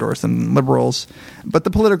likely to endorse them than liberals. But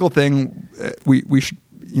the political thing, we should,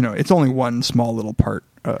 it's only one small little part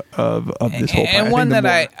of this whole and one that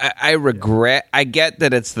I regret. I get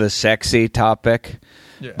that it's the sexy topic,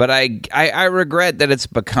 but I regret that it's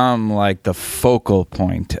become like the focal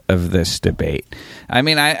point of this debate. I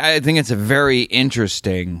mean, I think it's a very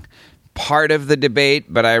interesting part of the debate,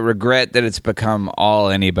 but I regret that it's become all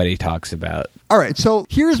anybody talks about. All right, so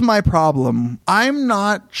here's my problem. I'm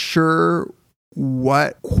not sure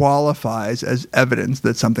what qualifies as evidence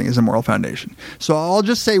that something is a moral foundation. So I'll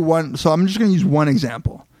just say one. So I'm just going to use one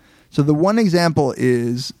example. So the one example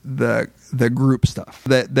is the group stuff,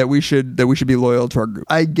 that we should be loyal to our group.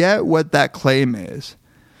 I get what that claim is,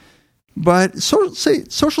 but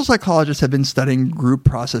social psychologists have been studying group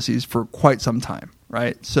processes for quite some time,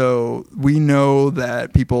 right? So we know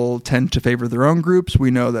that people tend to favor their own groups.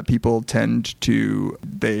 We know that people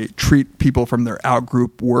they treat people from their out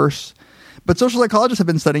group worse. But social psychologists have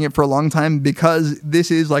been studying it for a long time because this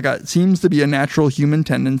is seems to be a natural human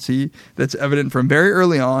tendency that's evident from very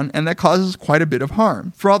early on, and that causes quite a bit of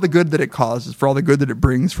harm. For all the good that it causes, for all the good that it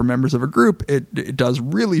brings for members of a group, it does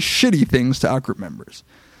really shitty things to outgroup members.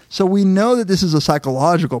 So we know that this is a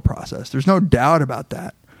psychological process. There's no doubt about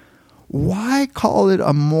that. Why call it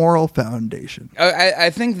a moral foundation? I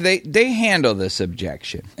think they handle this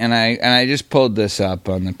objection, and I just pulled this up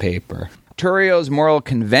on the paper. Turiel's moral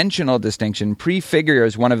conventional distinction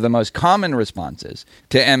prefigures one of the most common responses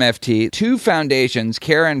to MFT. Two foundations,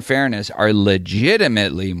 care and fairness, are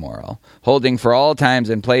legitimately moral, holding for all times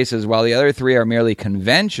and places, while the other three are merely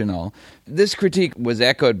conventional. This critique was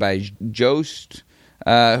echoed by Jost,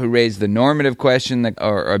 who raised the normative question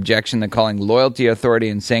or objection that calling loyalty, authority,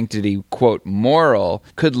 and sanctity, quote, moral,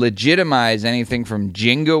 could legitimize anything from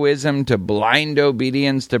jingoism to blind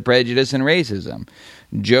obedience to prejudice and racism.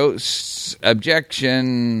 Jost's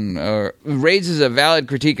objection raises a valid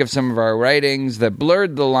critique of some of our writings that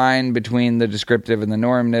blurred the line between the descriptive and the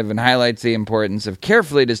normative and highlights the importance of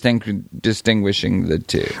carefully distinguishing the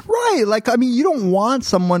two. Right. Like, I mean, you don't want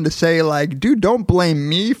someone to say, like, dude, don't blame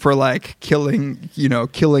me for, like, killing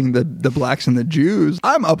the blacks and the Jews.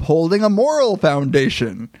 I'm upholding a moral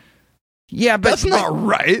foundation. Yeah, but that's not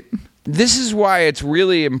right. This is why it's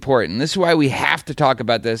really important. This is why we have to talk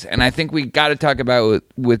about this, and I think we got to talk about it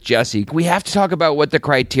with Jesse. We have to talk about what the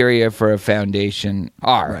criteria for a foundation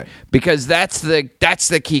are, right, because that's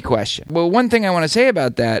the key question. Well, one thing I want to say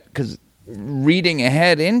about that, because reading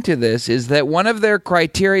ahead into this, is that one of their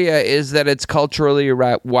criteria is that it's culturally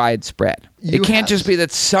widespread. It can't just be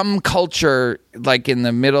that some culture, like in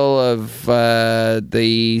the middle of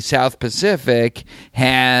the South Pacific,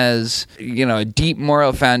 has, a deep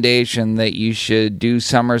moral foundation that you should do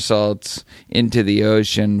somersaults into the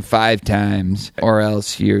ocean 5 times, or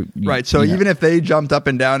else you right. So even if they jumped up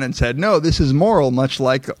and down and said, no, this is moral, much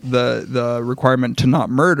like the requirement to not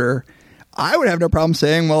murder, I would have no problem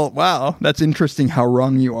saying, well, wow, that's interesting how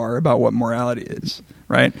wrong you are about what morality is,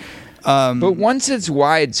 right? But once it's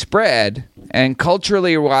widespread and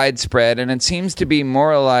culturally widespread, and it seems to be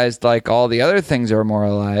moralized like all the other things are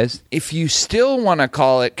moralized, if you still want to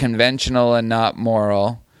call it conventional and not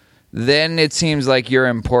moral, then it seems like you're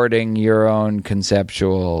importing your own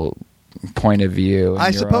conceptual point of view.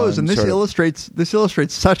 I suppose, and this illustrates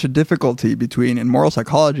such a difficulty in moral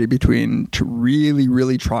psychology between really,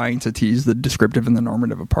 really trying to tease the descriptive and the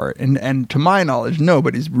normative apart. And to my knowledge,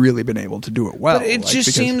 nobody's really been able to do it well. But it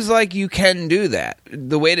seems like you can do that.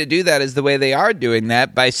 The way to do that is the way they are doing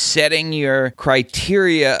that, by setting your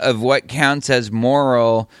criteria of what counts as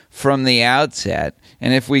moral from the outset.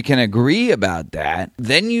 And if we can agree about that,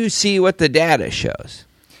 then you see what the data shows.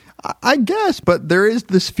 I guess, but there is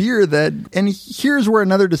this fear that, and here's where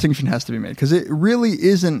another distinction has to be made, because it really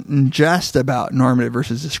isn't just about normative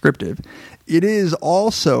versus descriptive. It is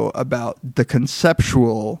also about the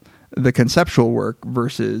conceptual work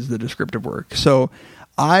versus the descriptive work. So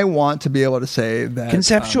I want to be able to say that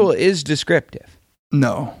conceptual is descriptive.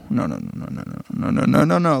 No.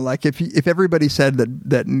 Like if everybody said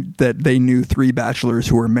that they knew 3 bachelors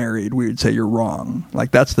who were married, we would say you're wrong.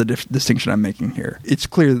 Like that's the distinction I'm making here. It's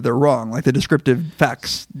clear that they're wrong. Like the descriptive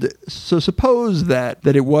facts. So suppose that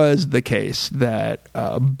it was the case that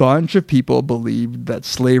a bunch of people believed that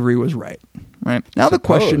slavery was right. Right now the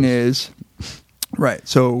question is, right.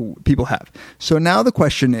 So people have. So now the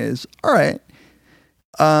question is, all right.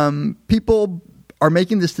 People are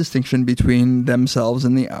making this distinction between themselves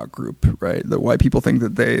and the out group, right? That white people think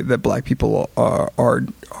that black people are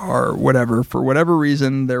whatever, for whatever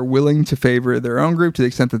reason, they're willing to favor their own group to the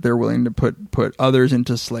extent that they're willing to put others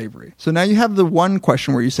into slavery. So now you have the one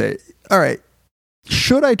question where you say, all right,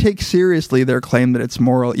 should I take seriously their claim that it's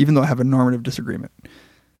moral, even though I have a normative disagreement?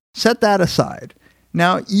 Set that aside.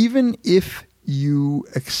 Now, even if you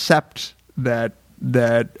accept that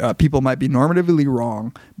people might be normatively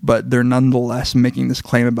wrong, but they're nonetheless making this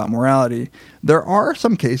claim about morality, there are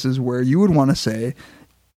some cases where you would want to say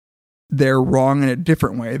they're wrong in a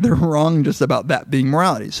different way. They're wrong just about that being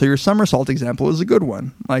morality. So your somersault example is a good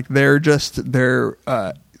one. Like they're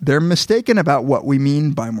mistaken about what we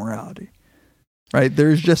mean by morality. Right?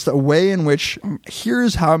 There's just a way in which,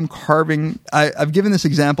 here's how I'm carving. I've given this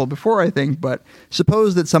example before, I think, but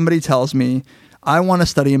suppose that somebody tells me, I want to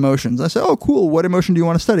study emotions. I say, oh, cool. What emotion do you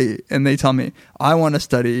want to study? And they tell me, I want to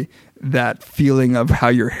study that feeling of how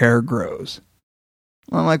your hair grows.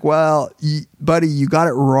 I'm like, well, buddy, you got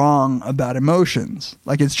it wrong about emotions.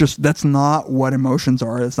 Like, that's not what emotions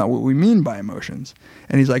are. That's not what we mean by emotions.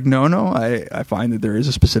 And he's like, no, I find that there is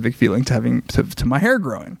a specific feeling to my hair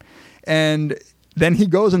growing. And then he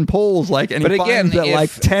goes and polls, like, and he finds that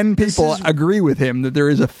like 10 people agree with him that there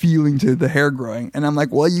is a feeling to the hair growing. And I'm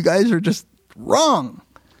like, well, you guys are just wrong.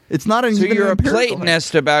 It's not an. So you're a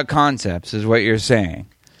Platonist about concepts, is what you're saying.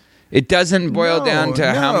 It doesn't boil down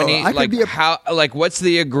to how many, what's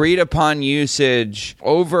the agreed upon usage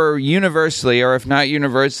over universally, or if not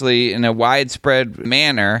universally, in a widespread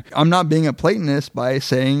manner. I'm not being a Platonist by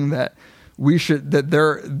saying that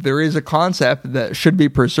there is a concept that should be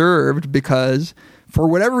preserved because for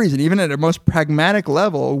whatever reason, even at a most pragmatic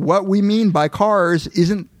level, what we mean by cars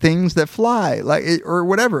isn't things that fly, or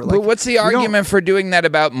whatever. But what's the argument for doing that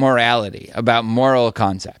about morality, about moral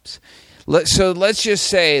concepts? So let's just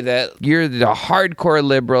say that you're the hardcore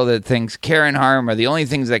liberal that thinks care and harm are the only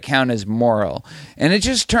things that count as moral. And it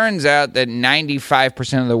just turns out that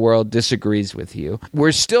 95% of the world disagrees with you.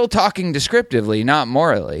 We're still talking descriptively, not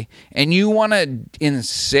morally. And you want to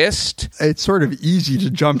insist? It's sort of easy to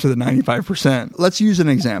jump to the 95%. Let's use an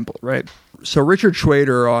example, right? So Richard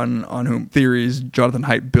Schrader, on whom theories Jonathan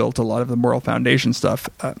Haidt built a lot of the moral foundation stuff,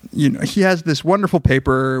 he has this wonderful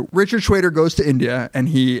paper. Richard Schrader goes to India, and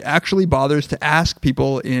he actually bothers to ask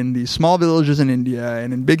people in these small villages in India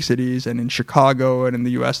and in big cities and in Chicago and in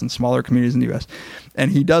the U.S. and smaller communities in the U.S., and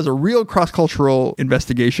he does a real cross-cultural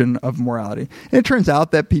investigation of morality. And it turns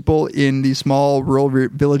out that people in these small rural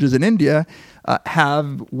villages in India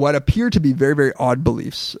have what appear to be very, very odd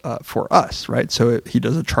beliefs for us, right? So he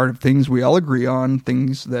does a chart of things we all agree on,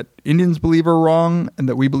 things that Indians believe are wrong and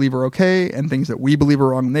that we believe are okay, and things that we believe are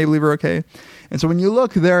wrong and they believe are okay. And so when you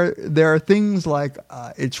look, there are things like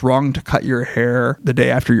it's wrong to cut your hair the day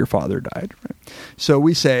after your father died. Right? So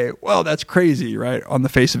we say, well, that's crazy, right? On the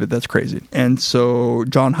face of it, that's crazy. And so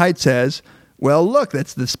John Haidt says, well, look,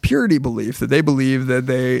 that's this purity belief that they believe that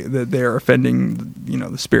they are offending,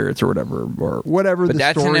 the spirits or whatever But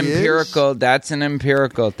the story is. That's an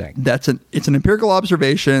empirical thing. It's an empirical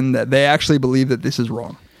observation that they actually believe that this is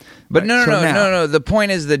wrong. But no. The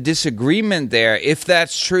point is the disagreement there. If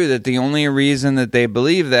that's true, that the only reason that they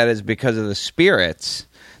believe that is because of the spirits,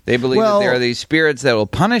 they believe that there are these spirits that will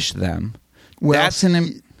punish them. That's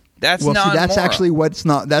not. That's actually what's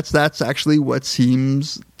not. That's actually what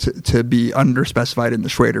seems to be underspecified in the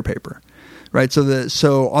Schrader paper, right?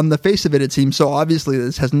 So on the face of it, it seems so obviously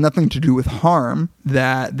this has nothing to do with harm,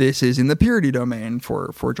 that this is in the purity domain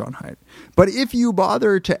for John Haidt. But if you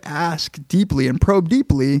bother to ask deeply and probe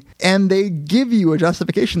deeply, and they give you a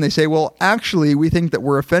justification, they say, well, actually, we think that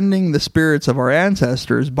we're offending the spirits of our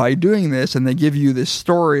ancestors by doing this, and they give you this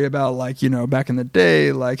story about, back in the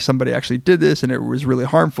day, somebody actually did this and it was really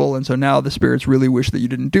harmful, and so now the spirits really wish that you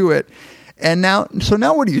didn't do it. And now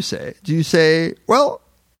what do you say? Do you say, well,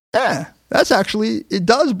 that's actually, it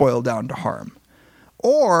does boil down to harm?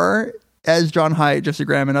 Or, as John Haidt, Jesse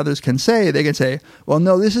Graham, and others can say, they can say, well,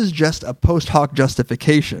 no, this is just a post hoc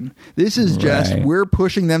justification. This is just, we're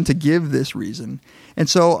pushing them to give this reason. And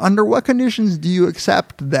so under what conditions do you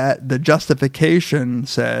accept that the justification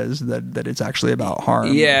says that it's actually about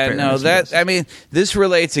harm? This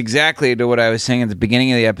relates exactly to what I was saying at the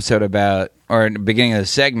beginning of the episode or the beginning of the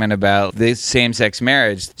segment about this same-sex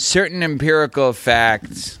marriage. Certain empirical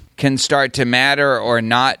facts can start to matter or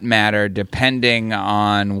not matter depending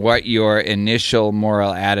on what your initial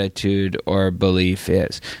moral attitude or belief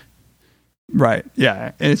is. Right.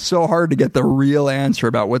 Yeah. And it's so hard to get the real answer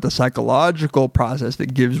about what the psychological process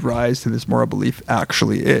that gives rise to this moral belief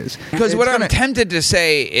actually is. Because what I'm tempted to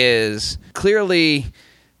say is clearly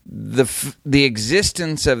the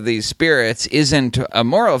existence of these spirits isn't a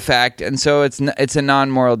moral fact, and so it's a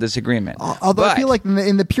non-moral disagreement. Although I feel like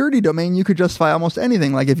in the purity domain, you could justify almost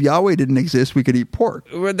anything. Like if Yahweh didn't exist, we could eat pork.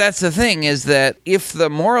 Well, that's the thing, is that if the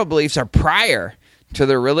moral beliefs are prior to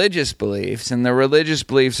the religious beliefs, and the religious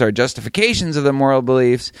beliefs are justifications of the moral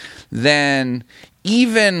beliefs, then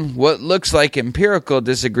even what looks like empirical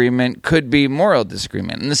disagreement could be moral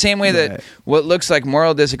disagreement. In the same way that what looks like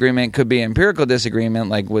moral disagreement could be empirical disagreement,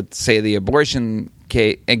 like with, say, the abortion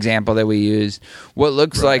example that we used, what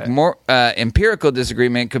looks like more empirical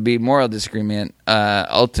disagreement could be moral disagreement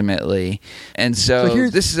ultimately. And so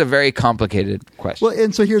this is a very complicated question. Well,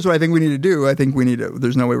 and so here's what I think we need to do. I think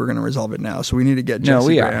there's no way we're going to resolve it now. So we need to get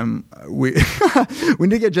Jesse Graham. We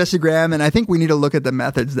need to get Jesse Graham, and I think we need to look at the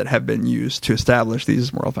methods that have been used to establish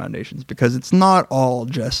these moral foundations, because it's not all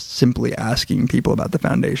just simply asking people about the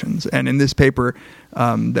foundations. And in this paper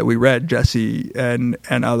that we read, Jesse and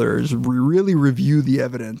others really review the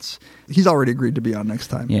evidence. He's already agreed to be on next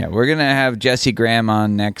time. Yeah, we're going to have Jesse Graham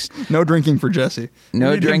on next. No drinking for Jesse.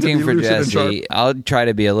 No drinking for Jesse. I'll try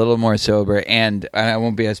to be a little more sober, and I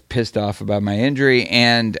won't be as pissed off about my injury.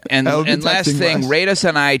 And last thing, rate us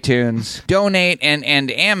on iTunes, donate,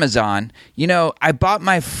 and Amazon. I bought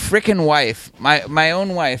my freaking wife, my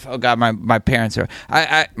own wife. Oh God, my parents are.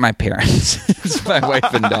 My parents. It's my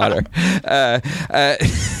wife and daughter.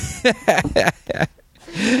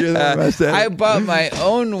 I bought my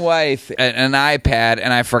own wife an iPad,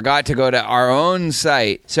 and I forgot to go to our own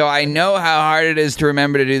site. So I know how hard it is to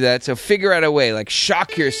remember to do that. So figure out a way,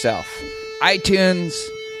 shock yourself. iTunes,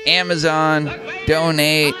 Amazon,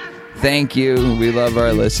 donate. Thank you. We love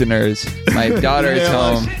our listeners. My daughter's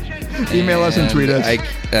home. Email us and tweet us.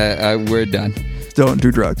 We're done. Don't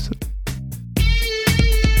do drugs.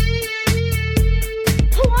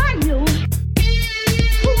 Who are you?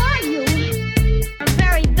 Who are you? A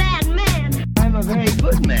very bad man. I'm a very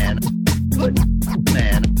good man. Good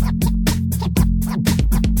man.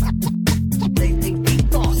 They think deep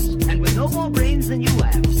thoughts, and with no more brains than you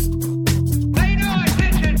have. Pay no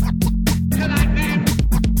attention to that man.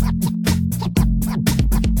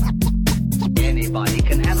 Anybody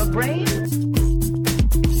can have a brain.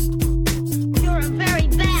 You're a very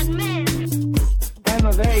bad man. I'm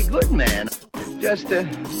a very good man. Just a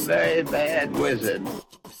very bad wizard.